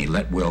 and he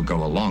let Will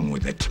go along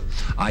with it.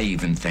 I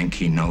even think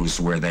he knows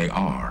where they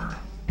are.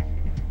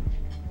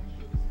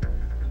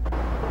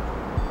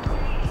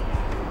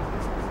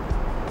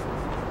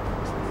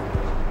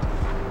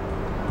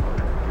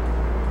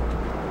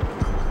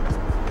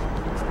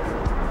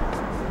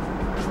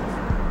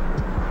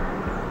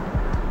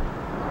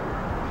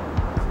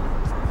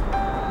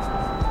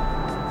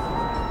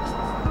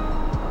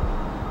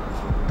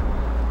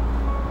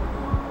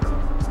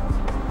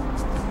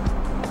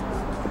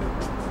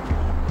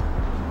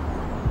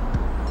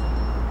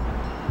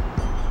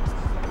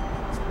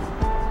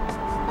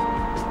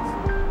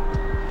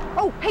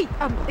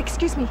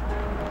 Excuse me.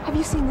 Have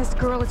you seen this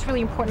girl? It's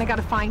really important. I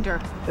gotta find her.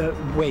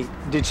 Wait,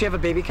 did she have a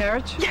baby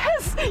carriage?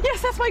 Yes!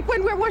 Yes, that's my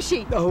Gwen. Where was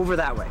she? Over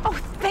that way. Oh,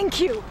 thank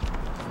you.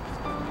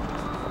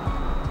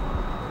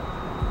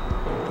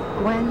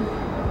 Gwen,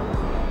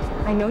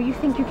 I know you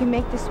think you can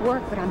make this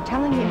work, but I'm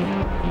telling you,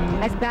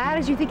 as bad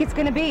as you think it's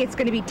gonna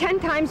be 10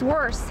 times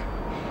worse.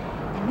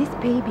 And this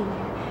baby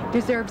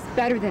deserves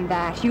better than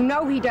that. You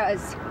know he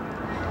does.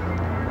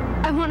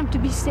 I want him to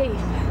be safe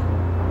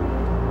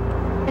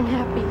and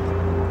happy.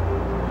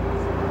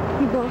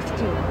 We both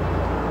do.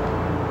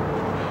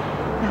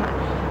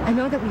 Now, I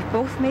know that we've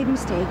both made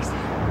mistakes,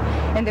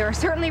 and there are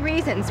certainly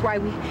reasons why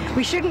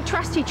we shouldn't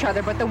trust each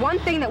other, but the one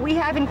thing that we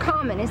have in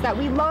common is that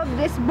we love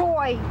this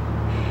boy.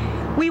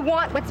 We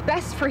want what's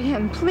best for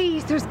him.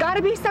 Please, there's got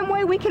to be some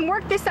way we can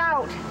work this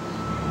out.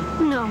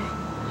 No.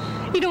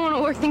 You don't want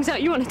to work things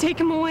out. You want to take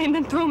him away and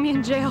then throw me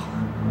in jail.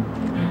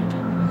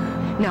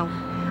 No.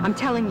 I'm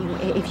telling you,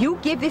 if you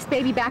give this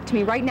baby back to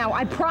me right now,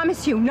 I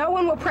promise you, no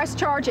one will press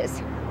charges.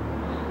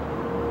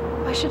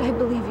 Why should I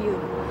believe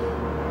you?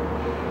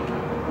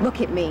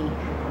 Look at me.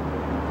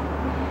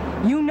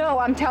 You know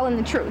I'm telling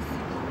the truth.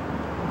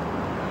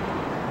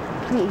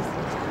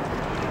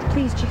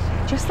 Please,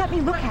 just let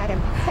me look at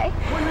him, okay?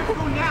 Where are you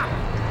going now?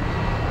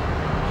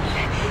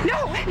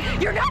 No,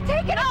 you're not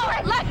taking it. No,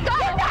 let go.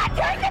 You're not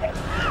taking it.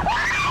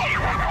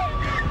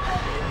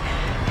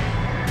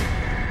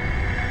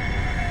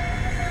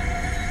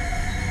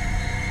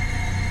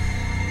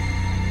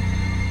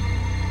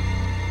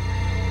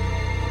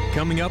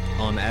 Coming up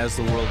on As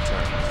the World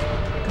Turns.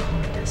 Go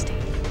home, Dusty.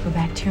 Go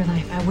back to your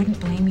life. I wouldn't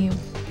blame you.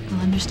 You'll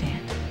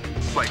understand.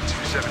 Flight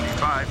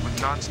 275 with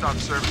nonstop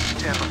service to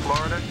Tampa,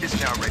 Florida is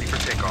now ready for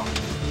takeoff.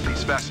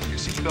 Please fasten your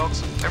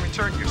seatbelts and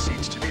return your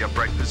seats to the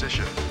upright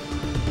position.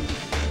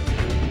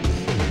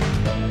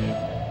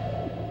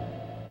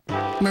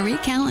 Marie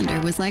Callender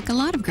was like a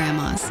lot of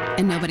grandmas,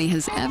 and nobody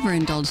has ever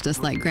indulged us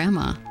like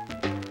Grandma.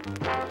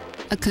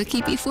 A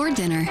cookie before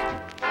dinner,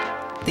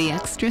 the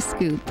extra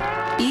scoop,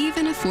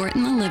 even a fort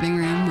in the living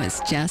room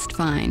was just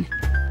fine.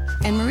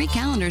 And Marie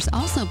Callender's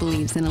also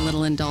believes in a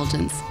little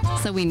indulgence,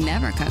 so we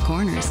never cut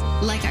corners.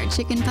 Like our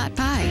chicken pot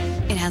pie.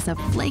 It has a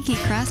flaky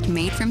crust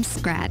made from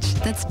scratch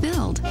that's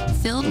filled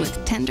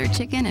with tender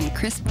chicken and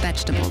crisp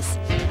vegetables.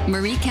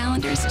 Marie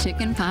Callender's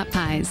chicken pot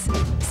pies.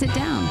 Sit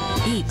down,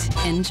 eat,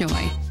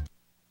 enjoy.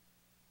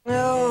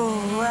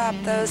 Oh, wrap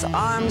those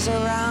arms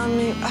around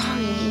me.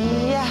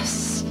 Oh,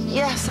 yes,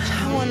 yes,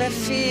 I want to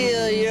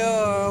feel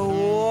your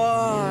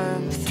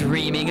warmth.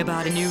 Dreaming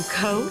about a new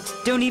coat?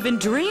 Don't even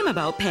dream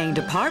about paying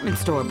department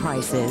store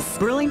prices.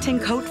 Burlington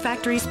Coat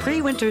Factory's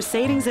pre-winter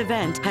savings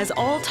event has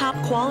all top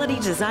quality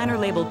designer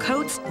label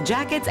coats,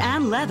 jackets,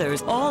 and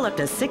leathers, all up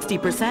to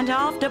 60%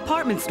 off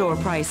department store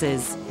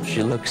prices.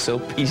 She looks so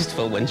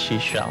peaceful when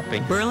she's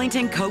shopping.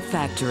 Burlington Coat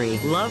Factory.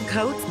 Love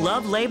coats,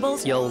 love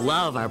labels, you'll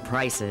love our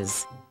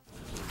prices.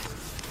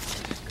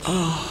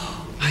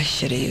 Oh, I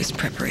should have used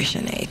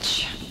Preparation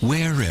H.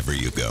 Wherever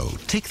you go,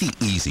 take the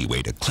easy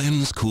way to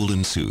cleanse, cool,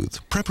 and soothe.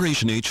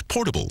 Preparation H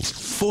Portables.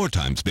 4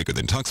 times bigger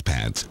than Tux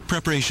Pads.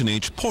 Preparation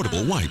H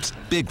Portable Wipes.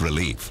 Big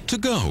relief. To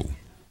go.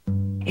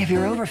 If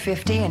you're over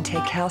 50 and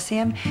take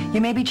calcium, you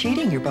may be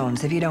cheating your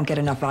bones if you don't get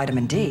enough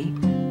vitamin D.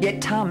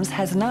 Yet Tums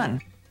has none.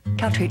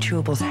 Caltrate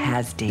Chewables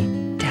has D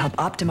to help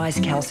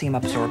optimize calcium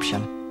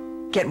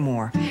absorption. Get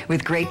more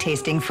with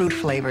great-tasting,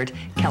 fruit-flavored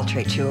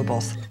Caltrate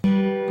Chewables.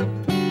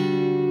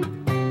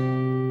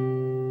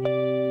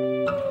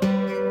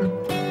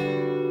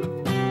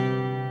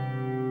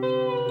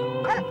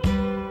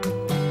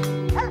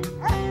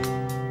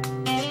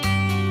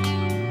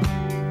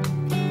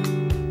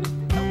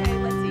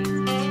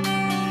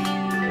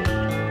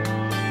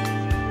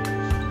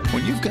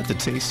 The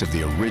taste of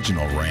the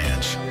original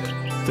ranch.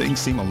 Things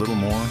seem a little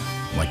more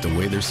like the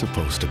way they're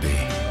supposed to be.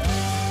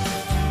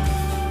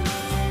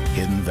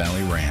 Hidden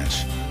Valley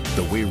Ranch,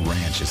 the way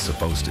ranch is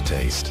supposed to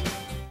taste.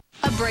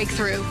 A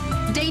breakthrough.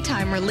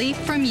 Daytime relief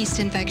from yeast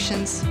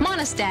infections.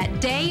 Monostat,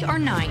 day or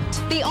night.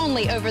 The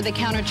only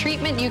over-the-counter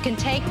treatment you can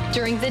take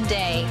during the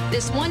day.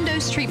 This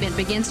one-dose treatment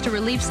begins to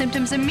relieve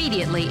symptoms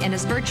immediately and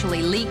is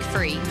virtually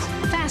leak-free.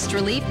 Fast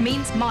relief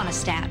means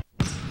Monostat.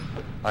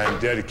 I am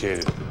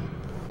dedicated.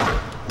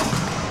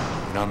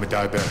 And I'm a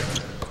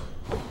diabetic.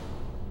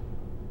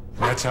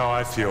 And that's how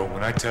I feel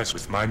when I test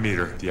with my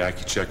meter, the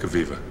AccuCheck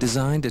Aviva.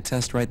 Designed to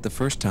test right the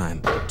first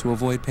time to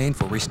avoid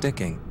painful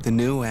resticking. The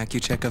new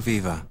AccuCheck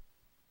Aviva.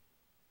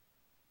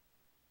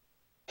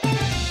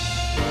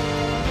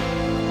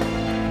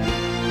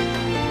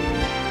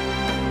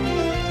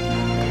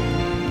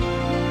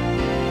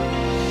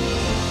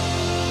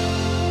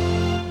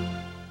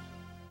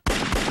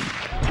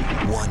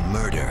 One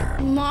murder.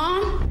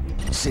 Mom?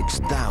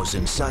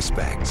 6,000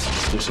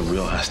 suspects. There's a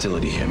real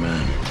hostility here,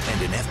 man.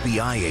 And an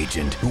FBI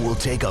agent who will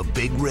take a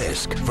big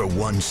risk for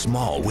one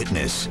small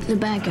witness. The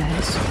bad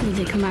guys. Did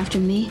they come after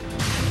me?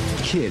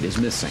 Kid is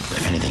missing.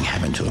 If anything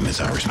happened to him,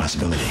 it's our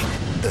responsibility.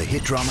 The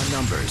hit drama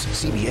Numbers,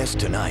 CBS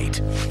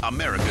tonight.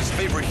 America's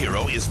favorite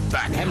hero is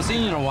back. Haven't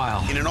seen you in a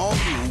while. In an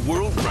all-new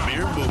world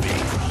premiere movie.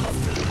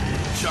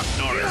 Chuck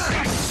Norris,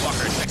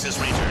 Walker, Texas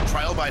Ranger,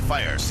 Trial by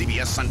Fire,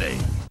 CBS Sunday.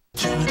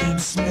 John M.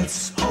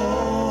 Smith's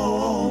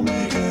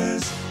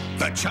Homemakers.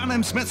 The John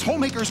M. Smith's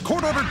Homemakers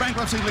court-ordered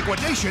bankruptcy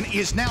liquidation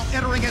is now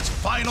entering its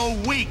final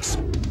weeks.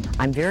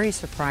 I'm very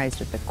surprised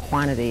at the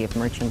quantity of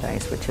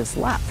merchandise which is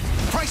left.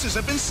 Prices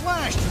have been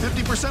slashed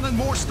 50% and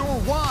more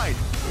store-wide.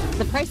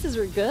 The prices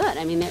are good.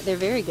 I mean, they're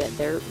very good.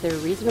 They're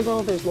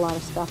reasonable. There's a lot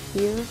of stuff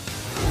here.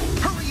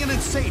 Hurry in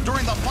and save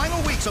during the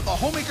final weeks of the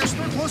Homemaker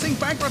Store closing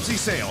bankruptcy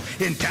sale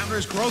in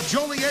Downers Grove,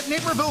 Joliet,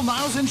 Naperville,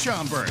 Niles, and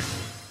Schaumburg.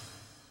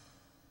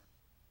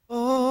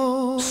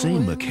 Say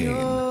McCain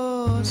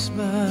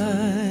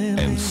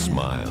and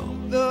smile.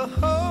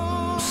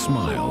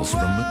 Smiles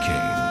from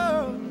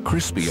McCain.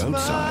 Crispy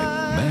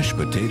outside, mashed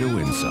potato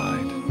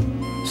inside.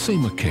 Say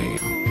McCain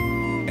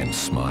and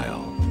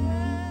smile.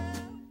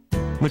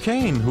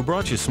 McCain, who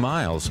brought you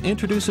smiles,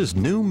 introduces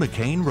new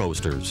McCain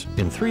Roasters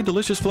in 3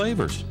 delicious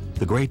flavors.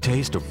 The great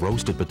taste of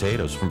roasted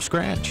potatoes from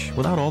scratch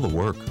without all the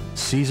work.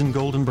 Seasoned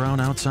golden brown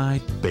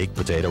outside, baked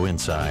potato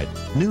inside.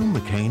 New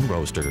McCain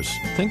Roasters.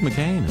 Think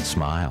McCain and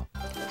smile.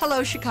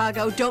 Hello,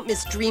 Chicago. Don't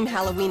miss Dream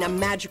Halloween, a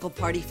magical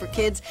party for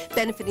kids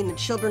benefiting the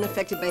Children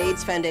Affected by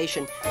AIDS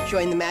Foundation.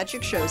 Join the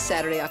magic show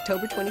Saturday,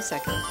 October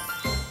 22nd.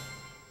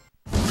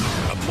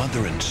 A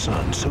mother and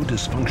son so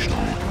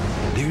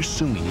dysfunctional, they're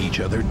suing each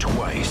other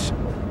twice.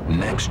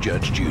 Next,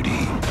 Judge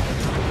Judy.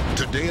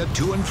 Today at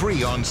 2 and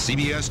 3 on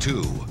CBS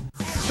 2.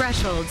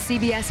 Threshold,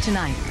 CBS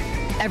tonight.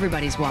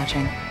 Everybody's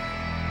watching.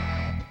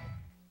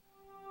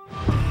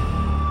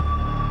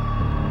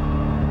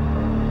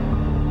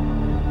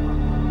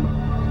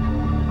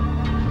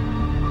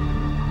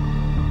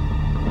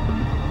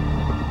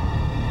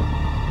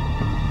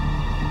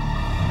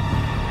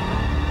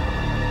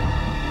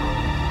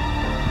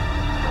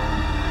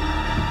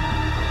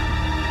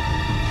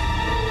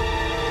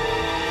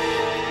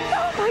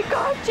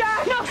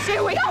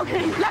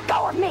 Let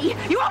go of me!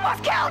 You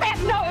almost killed it!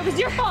 No, it was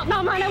your fault,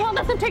 not mine. I won't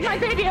let them take my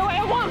baby away.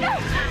 I won't.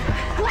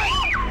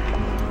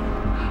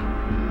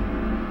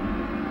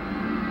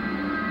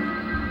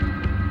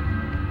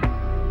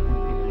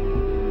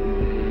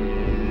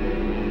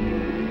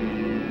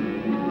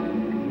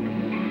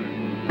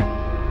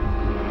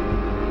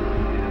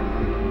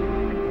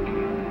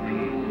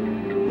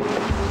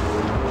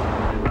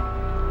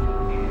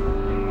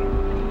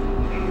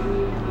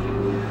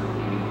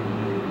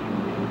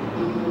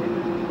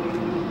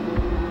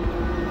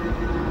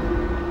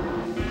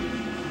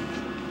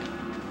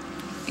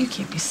 You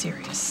can't be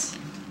serious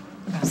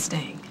about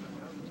staying.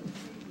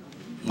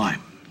 Why?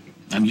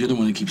 You're the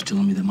one who keeps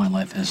telling me that my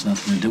life has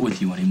nothing to do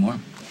with you anymore.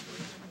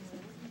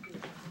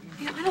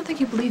 You know, I don't think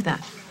you believe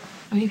that.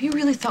 I mean, if you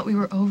really thought we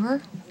were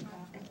over,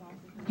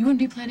 you wouldn't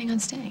be planning on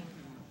staying.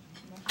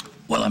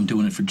 Well, I'm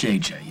doing it for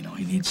JJ. You know,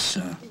 he needs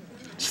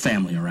his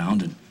family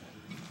around, and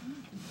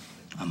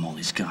I'm all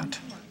he's got.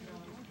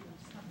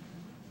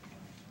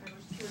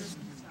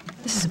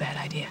 This is a bad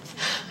idea.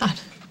 On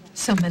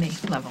so many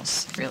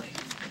levels, really.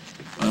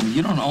 Well,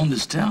 you don't own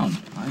this town.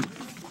 I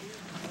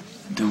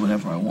do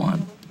whatever I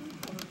want.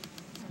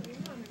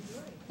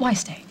 Why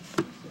stay?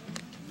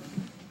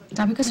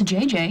 Not because of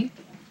JJ.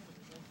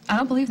 I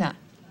don't believe that.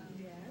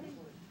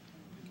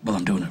 Well,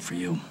 I'm doing it for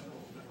you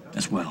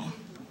as well.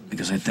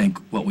 Because I think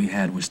what we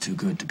had was too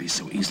good to be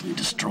so easily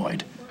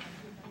destroyed.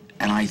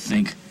 And I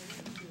think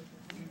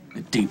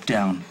that deep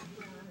down,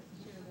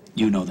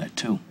 you know that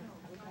too.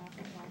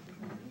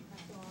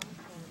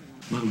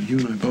 Well, you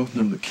and I both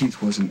know that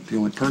Keith wasn't the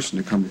only person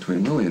to come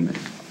between Lily and me.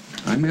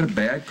 I made a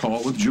bad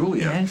call with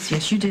Julia.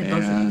 Yes, you did.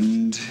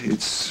 And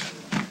it's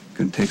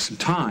going to take some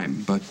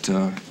time, but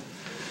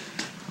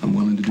I'm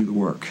willing to do the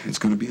work. It's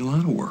going to be a lot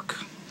of work.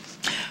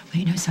 Well,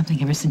 you know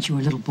something? Ever since you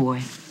were a little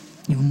boy,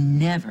 you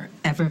never,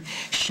 ever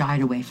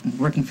shied away from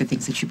working for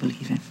things that you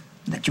believe in,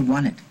 that you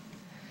wanted.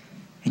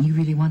 And you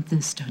really want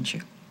this, don't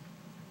you?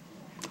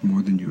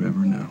 More than you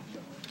ever know.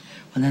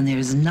 Well, then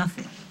there's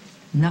nothing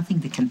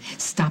that can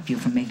stop you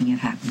from making it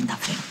happen.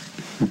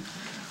 Nothing.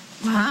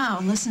 Wow,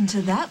 listen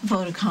to that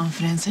vote of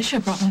confidence. I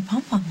should have brought my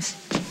pom-poms.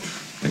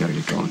 I gotta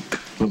get going.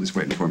 Lily's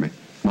waiting for me.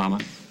 Mama,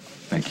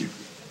 thank you.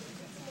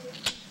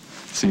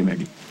 See you,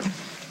 Maggie.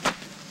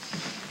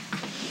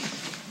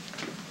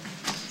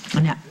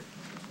 Now,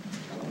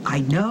 I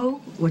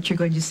know what you're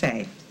going to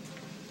say,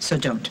 so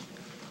don't.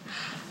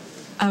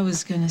 I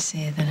was going to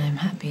say that I'm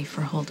happy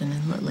for Holden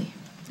and Lily,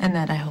 and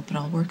that I hope it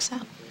all works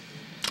out.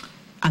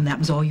 And that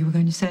was all you were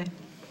going to say?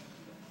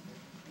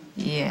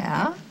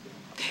 Yeah.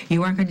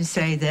 You weren't going to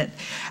say that,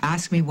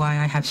 ask me why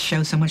I have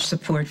show so much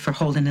support for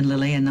Holden and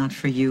Lily and not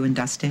for you and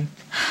Dusty?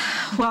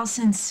 Well,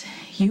 since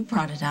you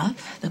brought it up,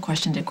 the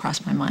question did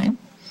cross my mind.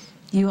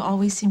 You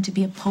always seem to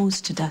be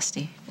opposed to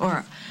Dusty,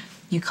 or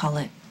you call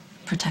it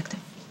protective.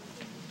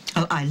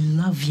 Oh, I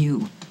love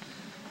you.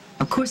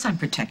 Of course I'm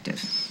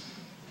protective.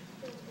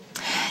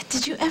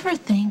 Did you ever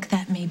think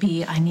that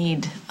maybe I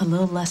need a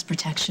little less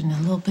protection and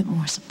a little bit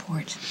more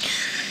support?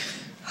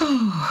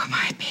 Oh,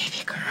 my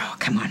baby girl.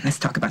 Come on, let's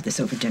talk about this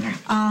over dinner.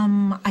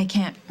 I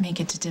can't make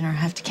it to dinner. I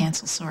have to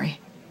cancel, sorry.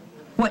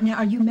 What, now,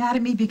 are you mad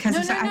at me because...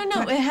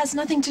 No, it has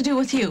nothing to do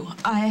with you.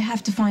 I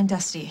have to find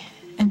Dusty.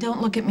 And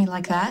don't look at me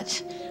like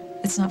that.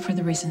 It's not for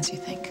the reasons you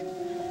think.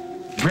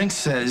 Drink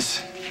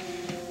says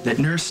that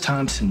Nurse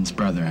Thompson's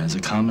brother has a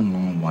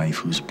common-law wife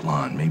who's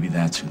blonde. Maybe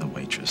that's who the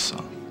waitress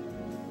saw.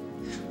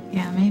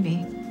 Yeah,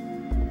 maybe.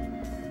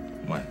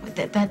 What?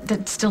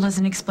 That still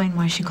doesn't explain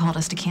why she called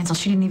us to cancel.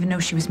 She didn't even know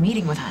she was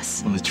meeting with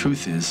us. Well, the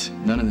truth is,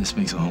 none of this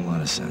makes a whole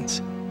lot of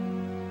sense.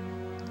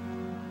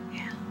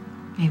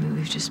 Maybe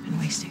we've just been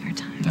wasting our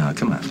time. No,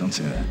 come on, don't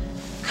say that.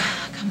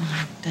 Come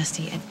on,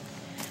 Dusty.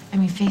 I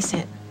mean, face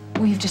it,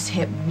 we've just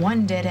hit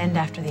one dead end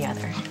after the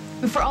other.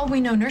 For all we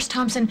know, Nurse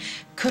Thompson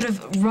could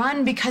have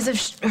run because of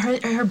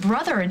her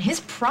brother and his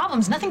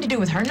problems. Nothing to do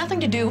with her, nothing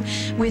to do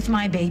with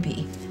my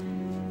baby.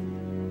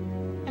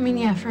 I mean,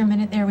 yeah, for a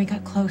minute there we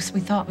got close.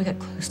 We thought we got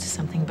close to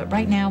something, but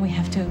right now we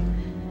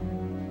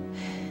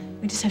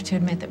just have to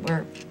admit that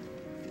we're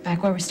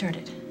back where we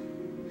started.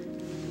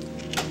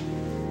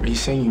 Are you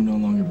saying you no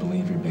longer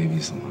believe your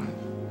baby's alive?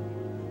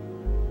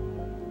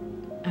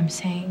 I'm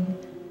saying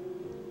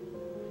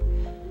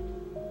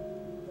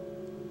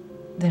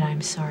that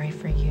I'm sorry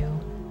for you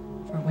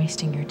for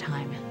wasting your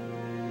time,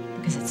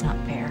 because it's not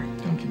fair.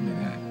 Don't give me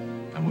that.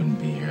 I wouldn't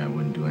be here. I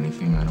wouldn't do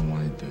anything I don't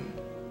want to do.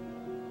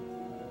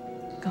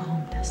 Go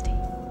home, Dusty.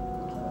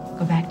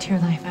 Go back to your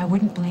life. I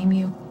wouldn't blame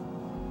you.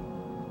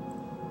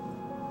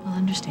 I'll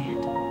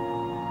understand.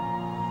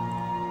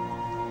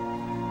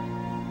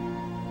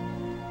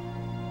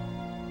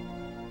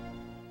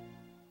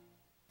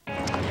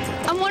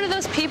 I'm one of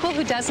those people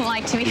who doesn't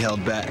like to be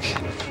held back.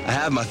 I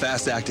have my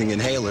fast-acting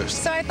inhalers.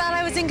 So I thought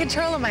I was in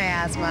control of my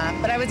asthma,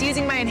 but I was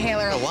using my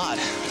inhaler a lot.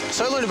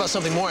 So I learned about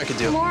something more I could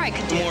do. More I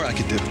could do. More I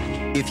could do.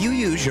 If you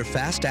use your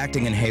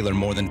fast-acting inhaler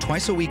more than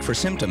twice a week for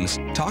symptoms,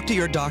 talk to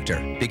your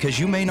doctor, because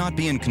you may not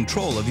be in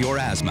control of your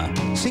asthma.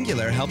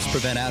 Singulair helps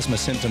prevent asthma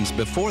symptoms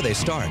before they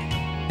start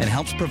and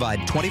helps provide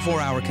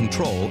 24-hour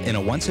control in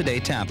a once-a-day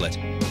tablet.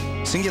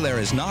 Singulair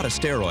is not a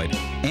steroid,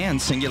 and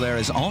Singulair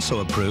is also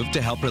approved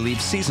to help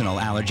relieve seasonal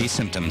allergy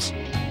symptoms.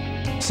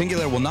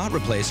 Singulair will not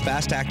replace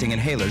fast-acting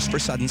inhalers for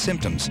sudden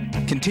symptoms.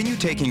 Continue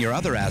taking your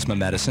other asthma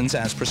medicines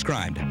as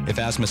prescribed. If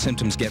asthma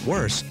symptoms get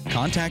worse,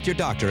 contact your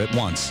doctor at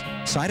once.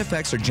 Side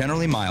effects are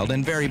generally mild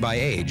and vary by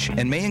age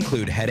and may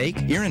include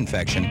headache, ear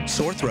infection,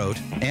 sore throat,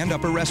 and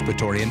upper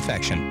respiratory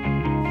infection.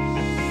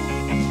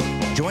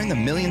 Join the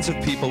millions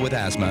of people with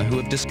asthma who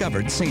have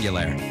discovered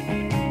Singulair.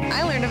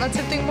 I learned about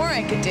something more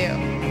I could do.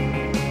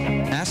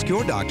 Ask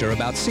your doctor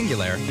about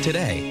Singulair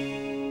today.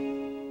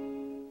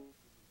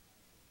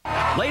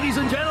 Ladies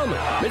and gentlemen,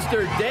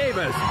 Mr.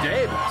 Davis.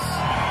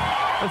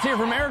 Let's hear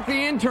from Eric the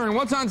intern.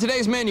 What's on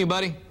today's menu,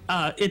 buddy?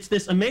 It's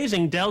this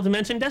amazing Dell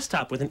Dimension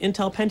desktop with an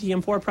Intel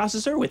Pentium 4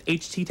 processor with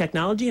HT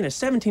technology and a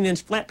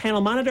 17-inch flat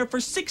panel monitor for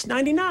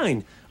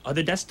 $699.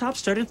 Other desktops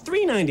start at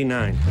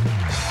 $399.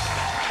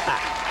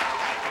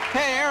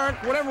 Hey, Eric,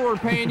 whatever we're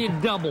paying you,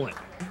 double it.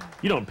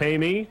 You don't pay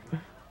me.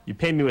 You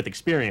pay me with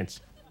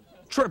experience.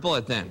 Triple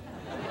it, then.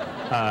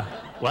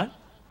 What?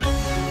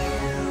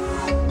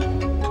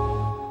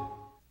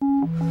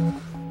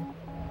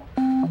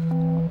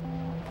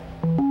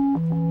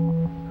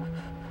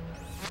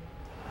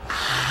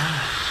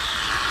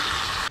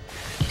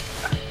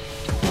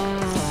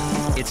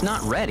 It's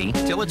not ready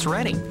till it's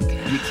ready.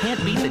 You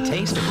can't beat the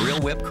taste of real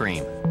whipped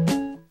cream.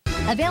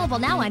 Available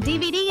now on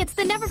DVD, it's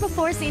the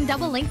never-before-seen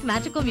double-length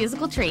magical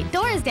musical treat,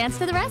 Dora's Dance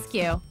to the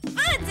Rescue.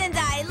 Buds and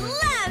I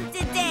love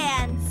to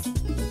dance!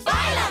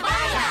 Baila,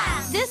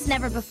 baila! This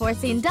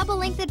never-before-seen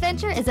double-length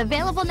adventure is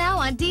available now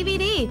on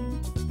DVD.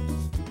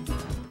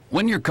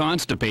 When you're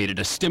constipated,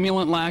 a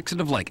stimulant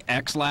laxative like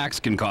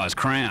X-Lax can cause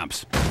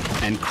cramps.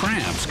 And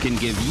cramps can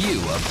give you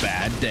a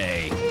bad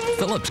day.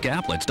 Philips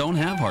Caplets don't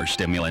have harsh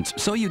stimulants,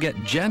 so you get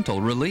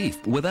gentle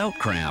relief without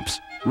cramps.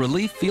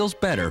 Relief feels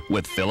better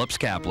with Philips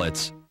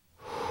Caplets.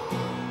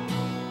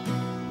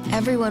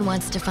 Everyone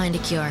wants to find a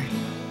cure.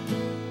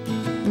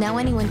 Now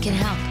anyone can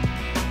help.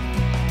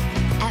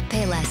 At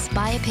Payless,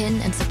 buy a pin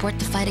and support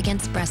the fight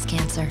against breast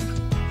cancer.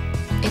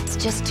 It's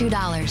just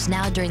 $2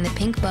 now during the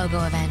Pink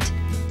BOGO event.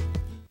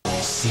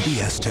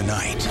 CBS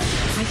Tonight.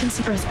 I can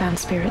see earthbound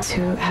spirits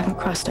who haven't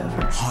crossed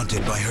over.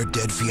 Haunted by her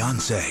dead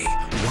fiancé,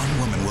 one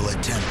woman will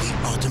attempt the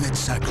ultimate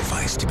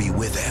sacrifice to be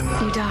with him.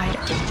 You died.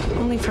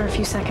 Only for a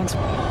few seconds.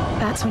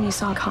 That's when you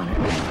saw Connor.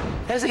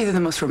 That's either the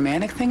most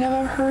romantic thing I've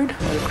ever heard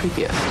or the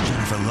creepiest.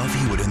 Jennifer Love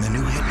Hewitt in the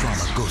new hit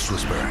drama Ghost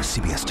Whisperer,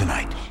 CBS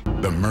Tonight.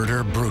 The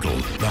murder brutal,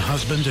 the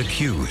husband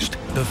accused,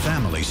 the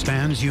family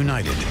stands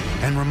united,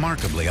 and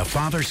remarkably, a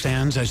father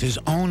stands as his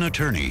own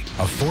attorney.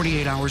 A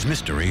 48 Hours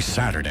mystery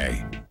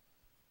Saturday.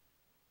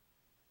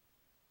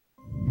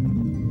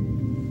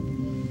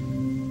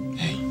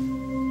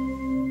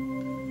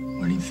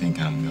 Where do you think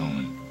I'm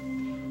going?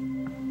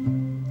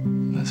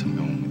 Unless I'm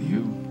going with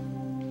you.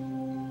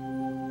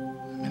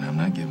 I mean, I'm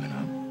not giving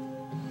up.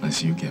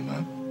 Unless you give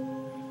up.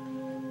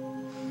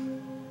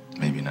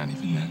 Maybe not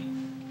even then.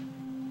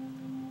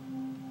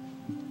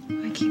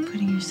 Why keep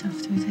putting yourself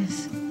through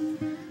this?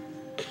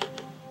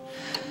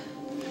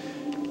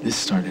 This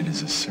started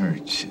as a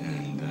search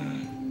and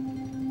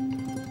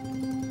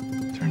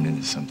turned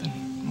into something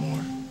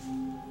more.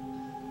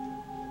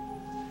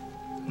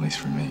 At least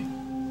for me.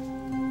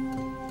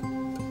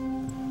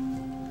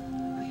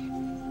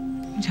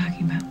 You're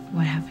talking about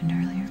what happened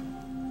earlier?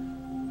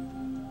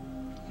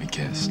 We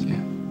kissed, yeah.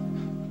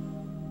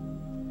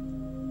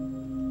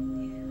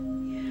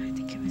 Yeah, I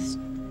think it was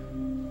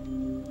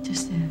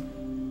just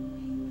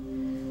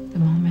the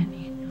moment,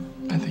 you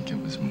know. I think it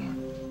was more.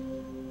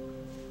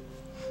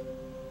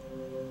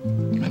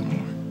 It meant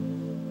more.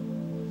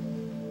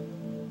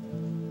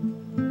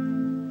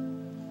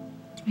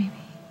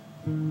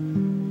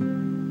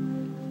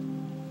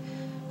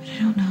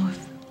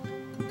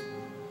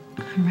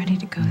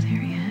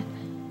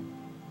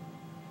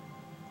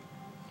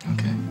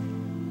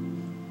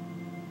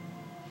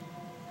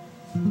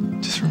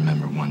 Just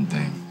remember one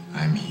thing.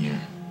 I'm here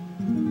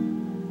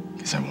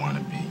because I want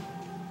to be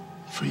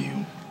for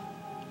you.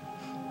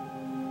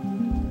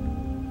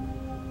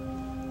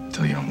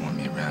 Until you don't want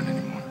me around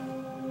anymore.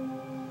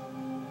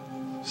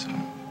 So,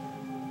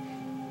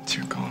 it's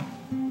your call.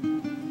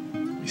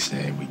 We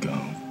stay, we go.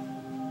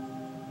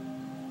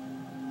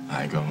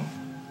 I go.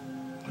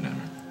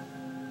 Whatever.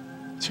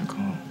 It's your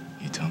call.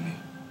 You tell me.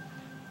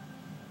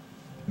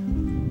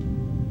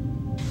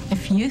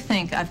 If you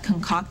think I've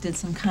concocted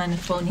some kind of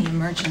phony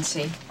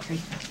emergency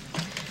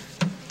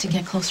to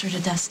get closer to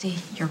Dusty,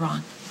 you're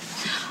wrong.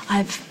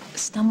 I've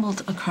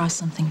stumbled across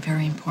something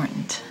very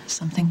important,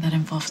 something that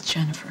involves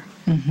Jennifer.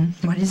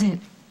 Mm-hmm. What is it?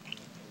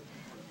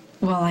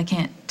 Well, I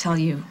can't tell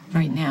you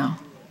right now,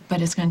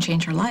 but it's going to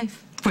change her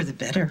life. For the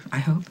better, I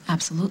hope.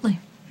 Absolutely.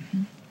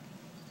 Mm-hmm.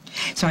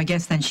 So I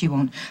guess then she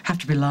won't have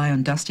to rely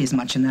on Dusty as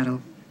much, and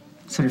that'll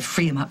sort of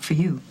free him up for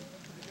you.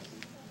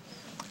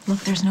 Look,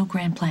 there's no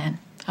grand plan,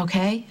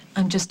 okay?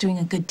 I'm just doing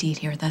a good deed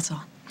here, that's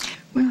all.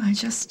 Well, I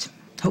just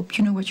hope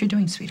you know what you're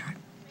doing, sweetheart.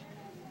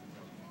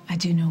 I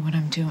do know what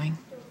I'm doing,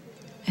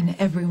 and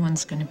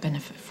everyone's going to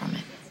benefit from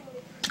it.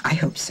 I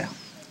hope so.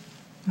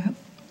 Well,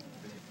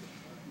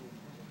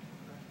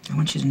 I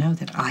want you to know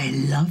that I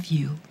love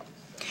you,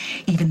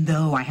 even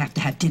though I have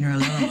to have dinner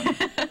alone.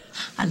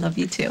 I love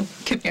you too.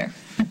 Come here.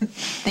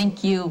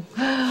 Thank you.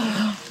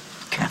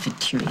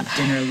 Cafeteria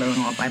dinner alone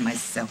all by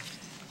myself.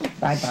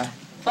 Bye-bye.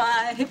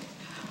 Bye.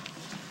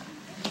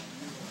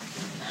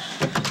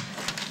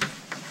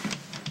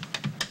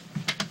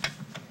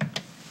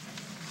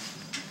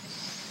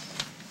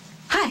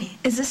 Hi,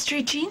 is this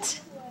Street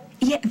Jeans?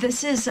 Yeah,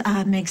 this is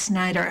Meg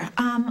Snyder.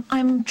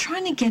 I'm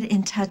trying to get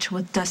in touch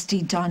with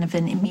Dusty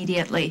Donovan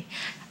immediately.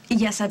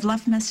 Yes, I've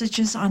left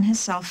messages on his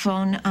cell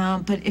phone,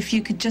 but if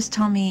you could just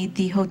tell me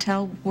the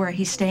hotel where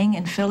he's staying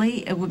in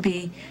Philly, it would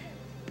be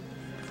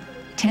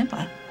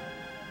Tampa.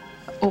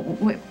 Oh,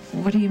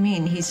 what do you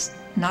mean? He's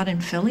not in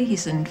Philly?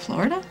 He's in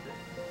Florida?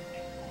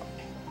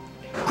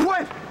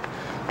 Gwen!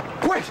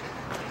 Gwen!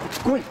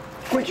 Gwen!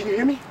 Gwen, can you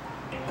hear me?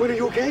 Gwen, are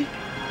you okay?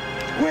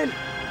 Gwen!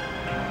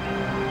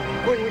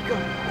 Gwen, wake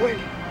up! Gwen!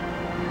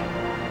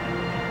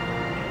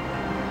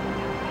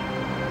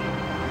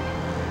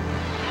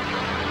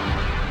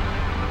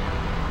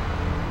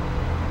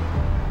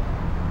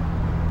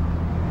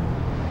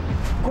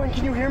 Gwen,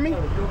 can you hear me?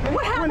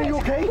 What happened? Gwen, are you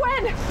okay?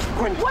 Gwen!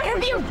 Gwen! What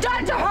have you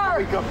done to her?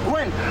 Wake up,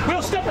 Gwen!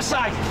 Will, step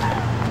aside!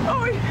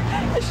 Oh,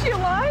 is she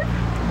alive?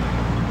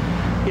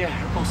 Yeah,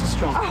 her pulse is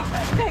strong. Oh,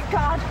 thank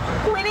God.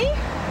 Winnie?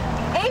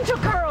 Angel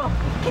girl,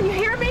 can you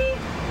hear me?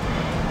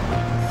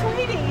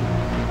 Sweetie.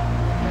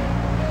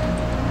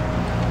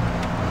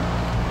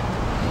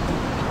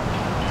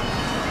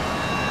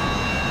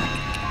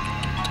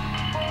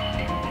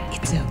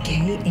 It's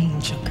okay,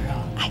 Angel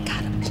Girl. I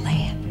got a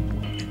plan.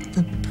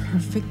 The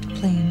perfect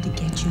plan to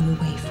get you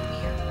away from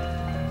here.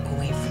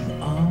 Away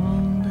from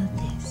all of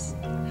this.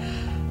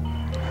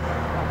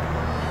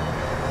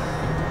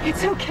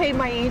 It's okay,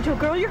 my angel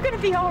girl. You're gonna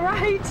be all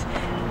right.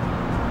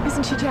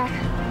 Isn't she, Jack?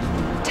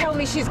 Tell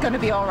me she's gonna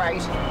be all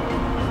right.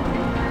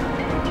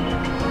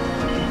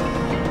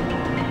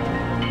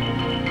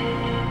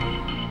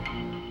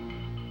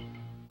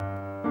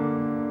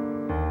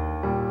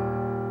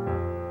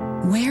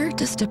 Where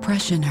does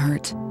depression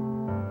hurt?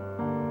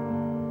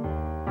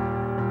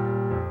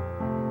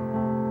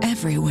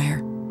 Everywhere.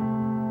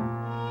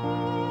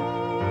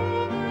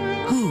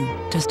 Who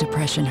does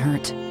depression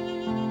hurt?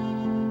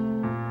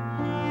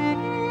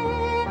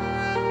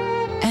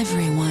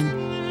 Everyone.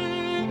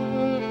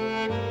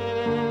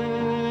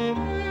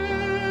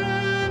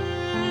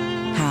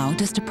 How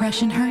does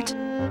depression hurt?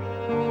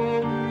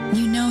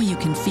 You know you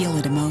can feel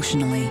it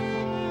emotionally,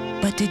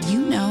 but did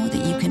you know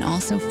that you can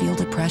also feel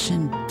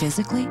depression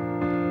physically?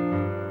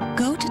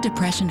 Go to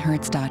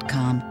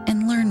depressionhurts.com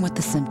and learn what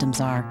the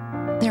symptoms are.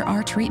 There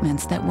are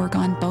treatments that work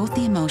on both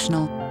the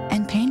emotional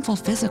and painful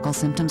physical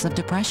symptoms of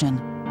depression,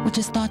 which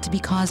is thought to be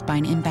caused by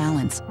an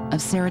imbalance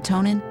of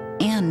serotonin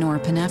and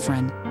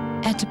norepinephrine.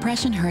 At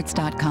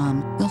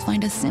depressionhurts.com, you'll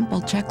find a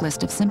simple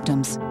checklist of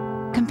symptoms.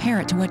 Compare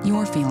it to what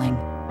you're feeling.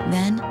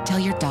 Then tell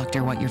your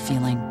doctor what you're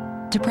feeling.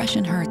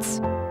 Depression hurts,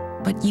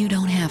 but you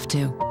don't have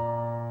to.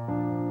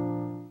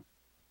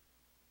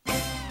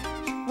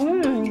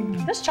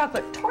 This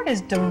chocolate tart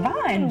is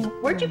divine.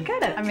 Where'd you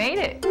get it? I made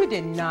it. You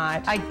did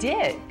not. I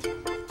did.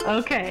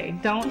 Okay,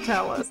 don't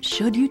tell us.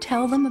 Should you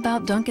tell them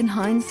about Duncan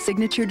Hines'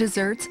 signature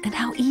desserts and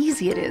how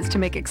easy it is to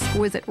make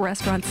exquisite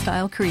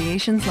restaurant-style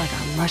creations like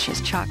a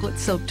luscious chocolate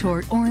silk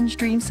tort, orange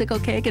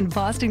dreamsicle cake, and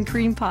Boston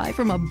cream pie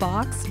from a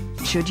box?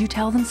 Should you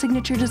tell them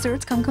signature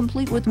desserts come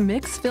complete with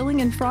mix,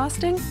 filling, and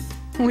frosting?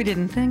 We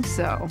didn't think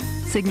so.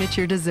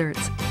 Signature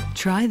desserts.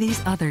 Try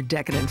these other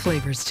decadent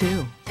flavors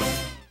too.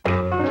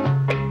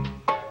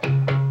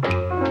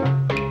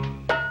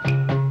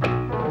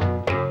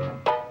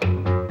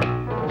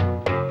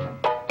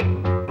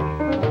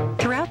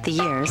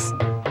 Years,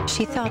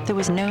 she thought there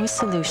was no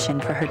solution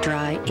for her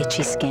dry,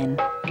 itchy skin.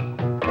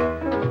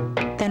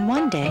 Then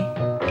one day,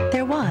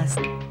 there was.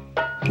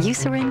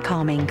 Eucerin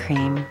Calming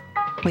Cream.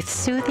 With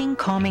soothing,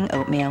 calming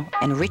oatmeal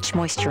and rich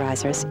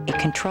moisturizers, it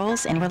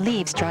controls and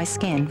relieves dry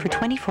skin for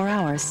 24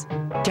 hours.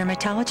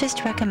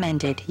 Dermatologist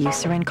recommended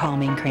Eucerin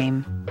Calming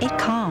Cream. It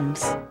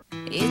calms.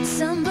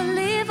 It's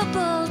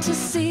unbelievable to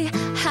see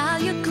how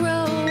you're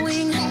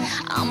growing.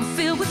 I'm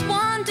filled with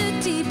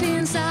wonder deep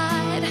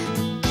inside.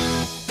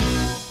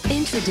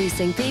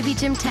 Introducing Baby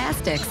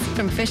Gymtastics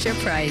from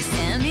Fisher-Price.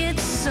 And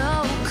it's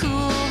so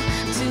cool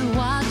to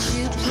watch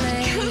you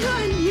play. Come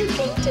on, you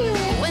can do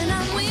it. When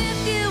I'm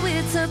with you,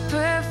 it's a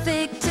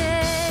perfect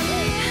day.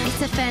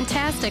 It's a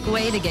fantastic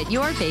way to get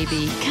your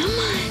baby, come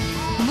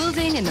on,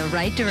 moving in the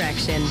right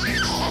direction.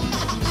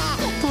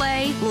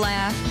 Play,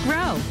 laugh,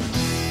 grow.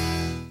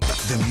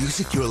 The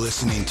music you're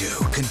listening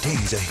to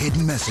contains a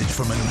hidden message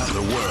from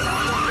another world.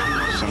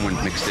 Someone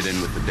mixed it in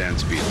with the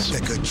dance beats.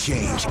 That could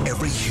change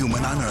every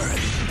human on Earth.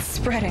 It's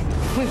spreading.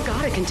 We've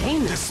got to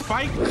contain this.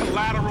 Despite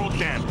collateral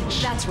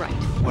damage. That's right.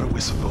 What are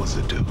we supposed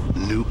to do?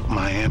 Nuke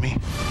Miami?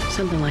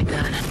 Something like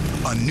that.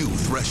 A New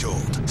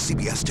Threshold.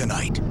 CBS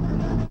tonight.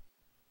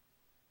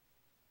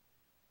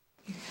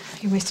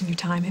 You're wasting your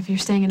time. If you're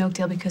staying in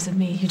Oakdale because of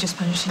me, you're just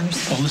punishing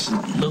yourself. Oh,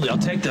 listen, Lily, I'll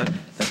take that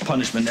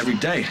punishment every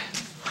day.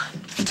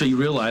 Until you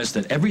realize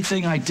that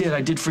everything I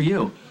did for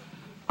you.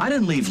 I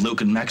didn't leave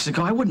Luke in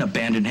Mexico. I wouldn't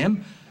abandon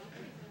him.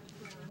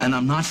 And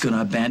I'm not gonna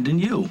abandon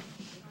you.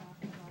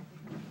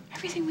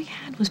 Everything we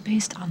had was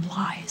based on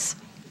lies.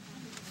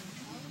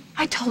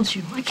 I told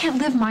you, I can't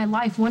live my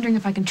life wondering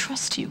if I can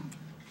trust you.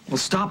 Well,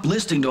 stop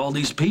listening to all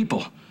these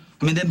people.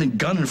 I mean, they've been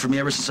gunning for me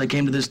ever since I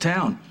came to this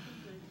town.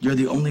 You're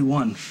the only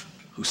one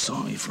who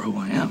saw me for who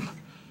I am.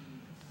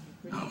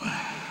 No,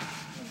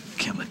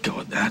 can't let go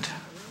of that.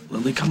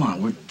 Lily, come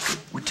on,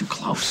 we're too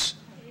close.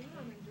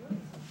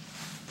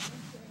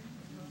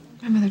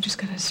 My mother just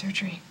got out of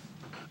surgery.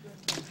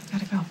 I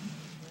gotta go.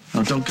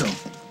 No, don't go.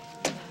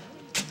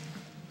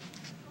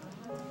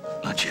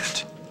 Not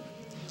yet.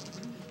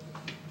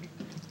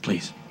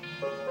 Please.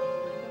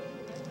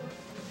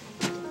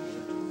 I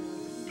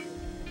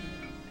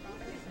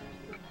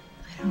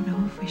don't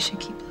know if we should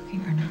keep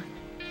looking or not.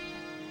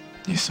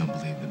 You still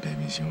believe the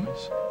baby's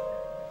yours?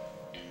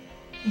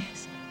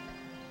 Yes.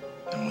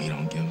 And we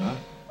don't give up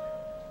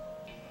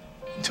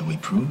until we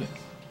prove it.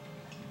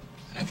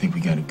 And I think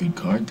we got a good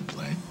card to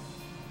play.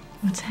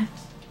 What's that?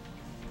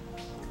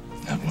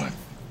 That what?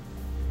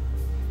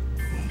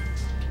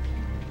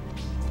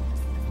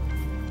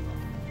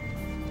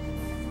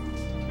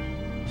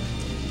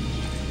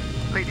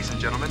 Ladies and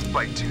gentlemen,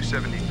 Flight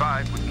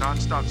 275 with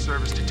nonstop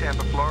service to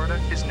Tampa, Florida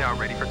is now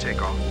ready for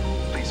takeoff.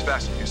 Please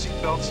fasten your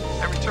seatbelts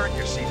and return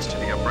your seats to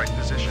the upright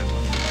position.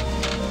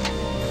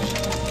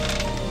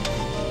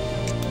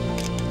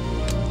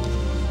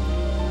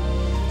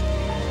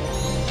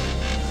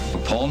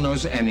 If Paul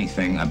knows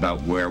anything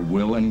about where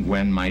Will and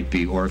Gwen might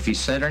be, or if he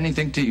said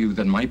anything to you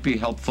that might be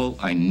helpful,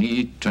 I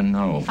need to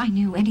know. If I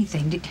knew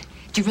anything, do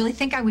you really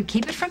think I would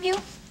keep it from you?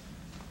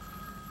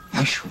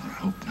 I sure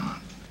hope not.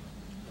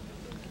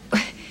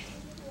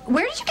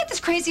 Where did you get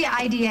this crazy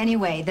idea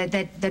anyway,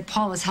 that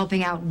Paul is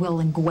helping out Will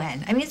and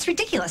Gwen? I mean, it's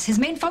ridiculous. His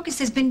main focus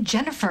has been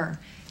Jennifer,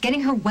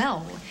 getting her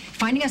well,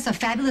 finding us a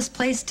fabulous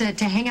place to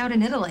hang out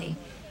in Italy.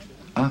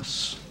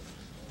 Us?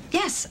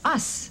 Yes,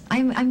 us.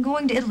 I'm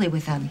going to Italy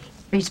with them.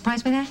 Are you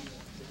surprised by that?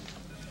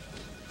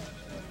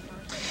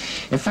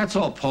 If that's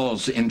all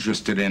Paul's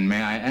interested in,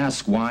 may I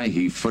ask why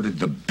he footed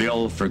the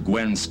bill for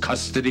Gwen's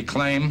custody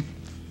claim?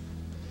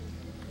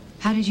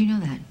 How did you know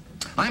that?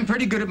 I'm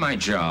pretty good at my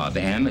job,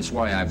 Em. It's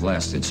why I've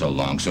lasted so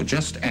long. So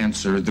just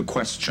answer the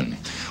question.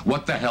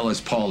 What the hell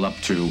is Paul up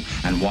to,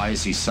 and why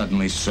is he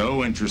suddenly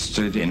so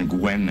interested in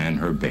Gwen and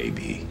her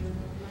baby?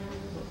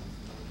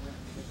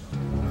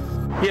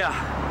 Yeah,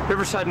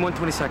 Riverside and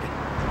 122nd.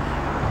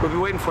 We'll be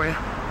waiting for you.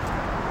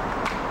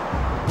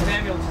 An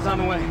ambulance is on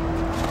the way.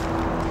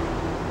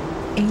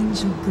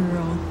 Angel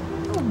girl.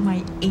 Oh,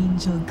 my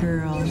angel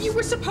girl. You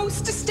were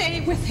supposed to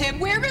stay with him.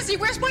 Where is he?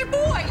 Where's my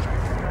boy?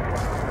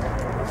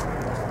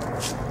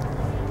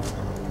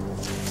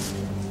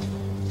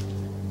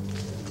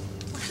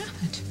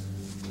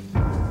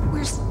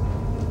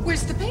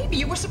 Where's the baby?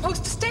 You were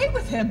supposed to stay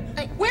with him.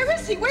 Where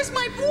is he? Where's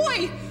my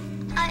boy?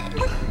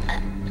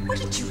 What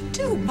did you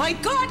do? My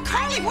God,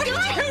 Carly, what did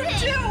you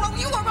do? Oh,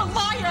 you are a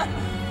liar.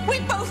 We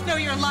both know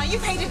you're a liar.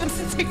 You've hated him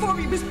since before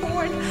he was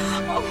born.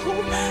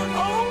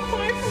 Oh,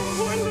 my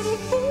poor little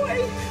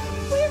boy.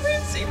 Where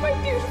is he, my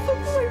beautiful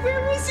boy?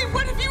 Where is he?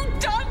 What have you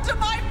done to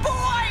my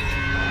boy?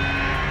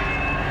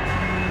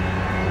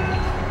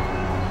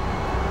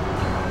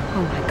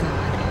 Oh my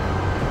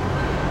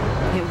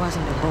God. It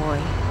wasn't a boy.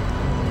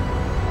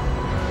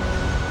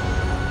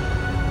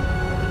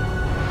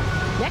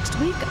 Next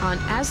week on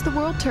As the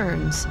World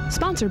Turns,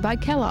 sponsored by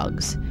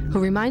Kellogg's, who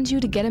reminds you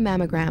to get a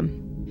mammogram.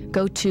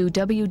 Go to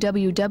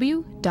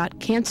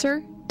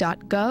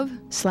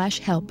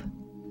www.cancer.gov/help.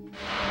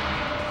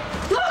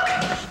 Look!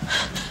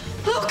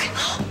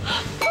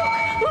 I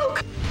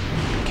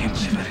can't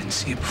believe I didn't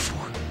see it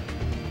before.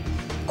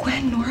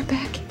 Gwen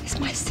Norbeck is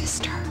my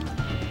sister.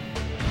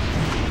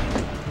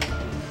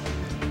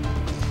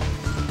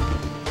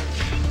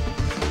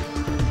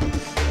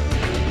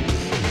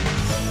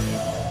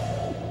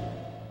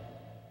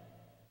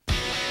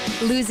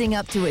 Losing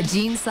up to a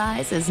jean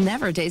size has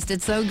never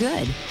tasted so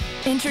good.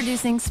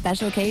 Introducing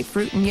Special K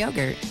Fruit and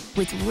Yogurt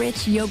with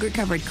rich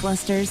yogurt-covered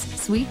clusters,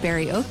 sweet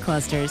berry oat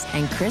clusters,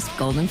 and crisp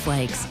golden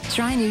flakes.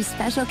 Try new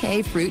Special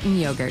K Fruit and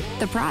Yogurt.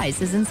 The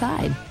prize is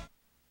inside.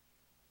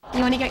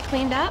 You want to get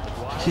cleaned up?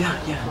 Yeah.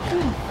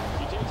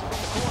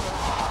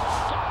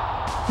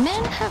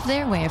 Men have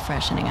their way of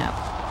freshening up.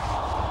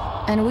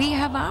 And we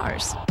have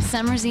ours.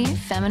 Summer's Eve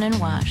Feminine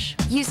Wash.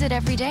 Use it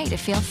every day to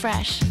feel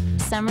fresh.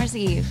 Summer's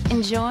Eve.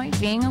 Enjoy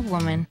being a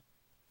woman.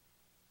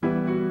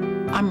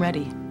 I'm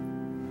ready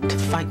to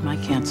fight my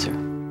cancer.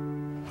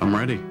 I'm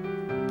ready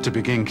to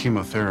begin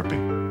chemotherapy.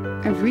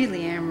 I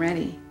really am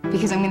ready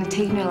because I'm going to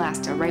take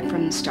Neulasta right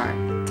from the start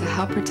to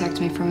help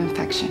protect me from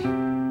infection.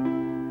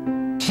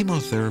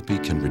 Chemotherapy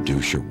can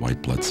reduce your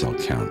white blood cell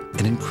count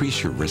and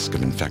increase your risk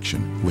of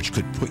infection, which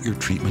could put your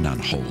treatment on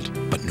hold.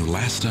 But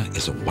Neulasta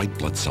is a white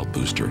blood cell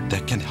booster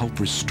that can help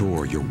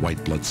restore your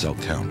white blood cell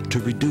count to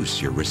reduce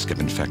your risk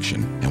of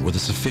infection. And with a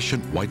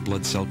sufficient white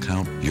blood cell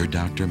count, your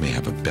doctor may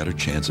have a better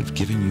chance of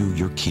giving you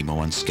your chemo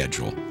on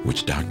schedule,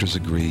 which doctors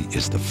agree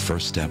is the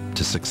first step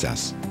to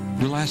success.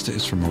 Neulasta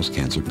is for most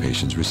cancer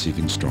patients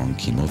receiving strong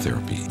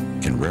chemotherapy.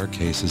 In rare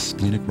cases,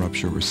 splenic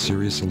rupture or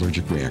serious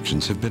allergic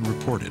reactions have been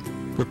reported.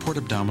 Report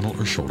abdominal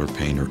or shoulder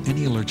pain or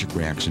any allergic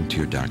reaction to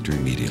your doctor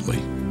immediately.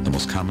 The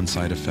most common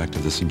side effect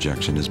of this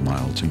injection is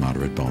mild to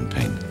moderate bone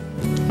pain.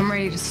 I'm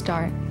ready to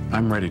start.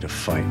 I'm ready to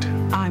fight.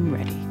 I'm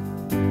ready,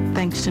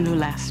 thanks to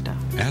Neulasta.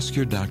 Ask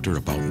your doctor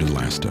about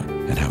Neulasta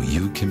and how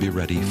you can be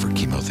ready for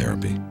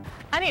chemotherapy.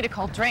 I need a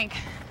cold drink.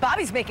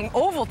 Bobby's making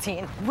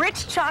Ovaltine.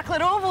 Rich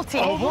chocolate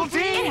Ovaltine.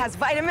 Ovaltine? It has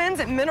vitamins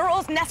and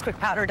minerals Nesquik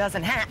powder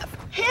doesn't have.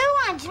 Who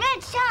wants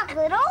rich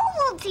chocolate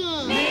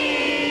Ovaltine?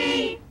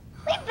 Me!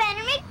 We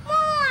better make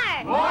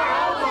more! More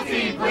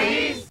Ovaltine,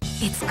 please!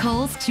 It's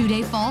Kohl's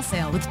 2-day fall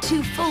sale with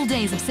 2 full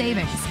days of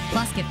savings.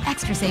 Plus, get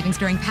extra savings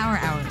during power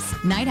hours.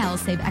 Night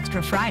owls save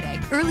extra Friday.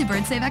 Early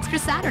birds save extra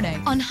Saturday.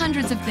 On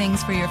hundreds of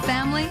things for your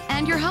family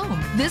and your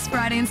home. This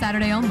Friday and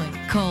Saturday only.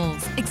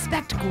 Kohl's.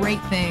 Expect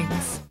great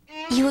things.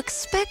 You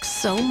expect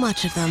so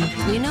much of them.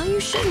 You know you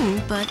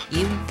shouldn't, but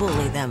you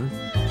bully them.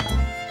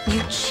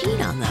 You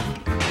cheat on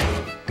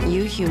them.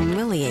 You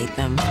humiliate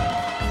them.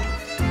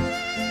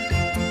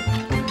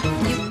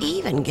 You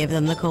even give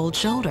them the cold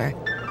shoulder.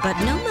 But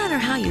no matter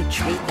how you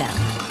treat them,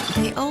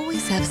 they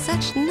always have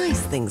such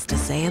nice things to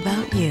say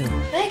about you.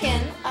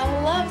 Megan,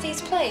 I love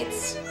these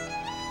plates.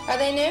 Are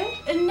they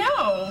new?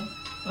 No,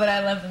 but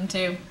I love them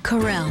too.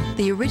 Corelle,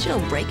 the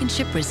original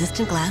break-and-ship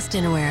resistant glass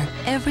dinnerware.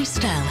 Every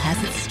style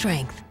has its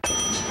strength.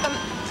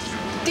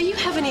 Do you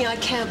have any I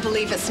can't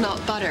believe it's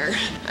not butter?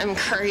 I'm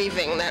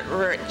craving that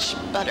rich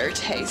butter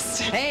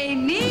taste. Hey,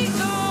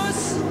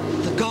 Nikos!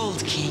 The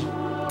gold key.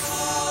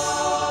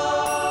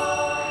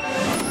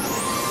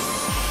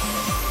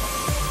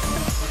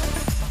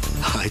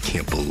 I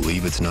can't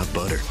believe it's not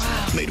butter.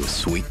 Wow. Made with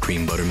sweet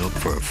cream buttermilk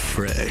for a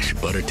fresh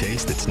butter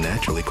taste that's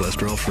naturally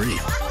cholesterol-free.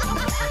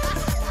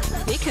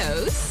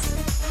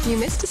 Nikos, you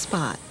missed a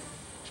spot.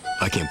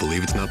 I can't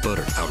believe it's not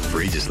butter.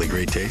 Outrageously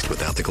great taste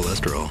without the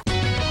cholesterol.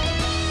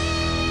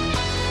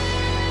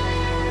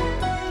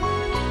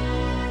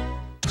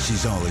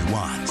 She's all he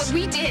wants. What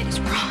we did is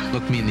wrong.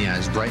 Look me in the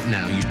eyes right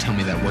now. You tell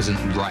me that wasn't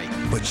right.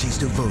 But she's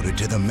devoted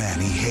to the man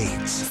he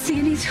hates.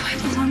 Sandy's who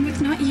I belong with,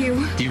 not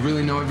you. Do you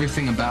really know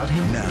everything about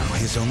him? Now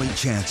his only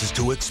chance is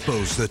to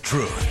expose the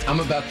truth.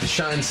 I'm about to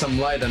shine some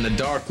light on the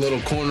dark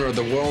little corner of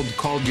the world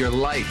called your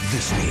life.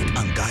 This week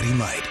on Guiding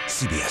Light,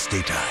 CBS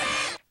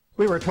Daytime.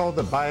 We were told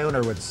the buy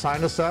owner would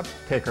sign us up,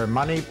 take our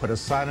money, put a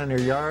sign in your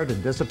yard,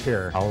 and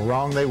disappear. How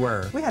wrong they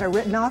were. We had a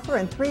written offer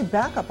and 3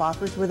 backup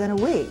offers within a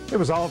week. It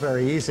was all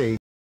very easy.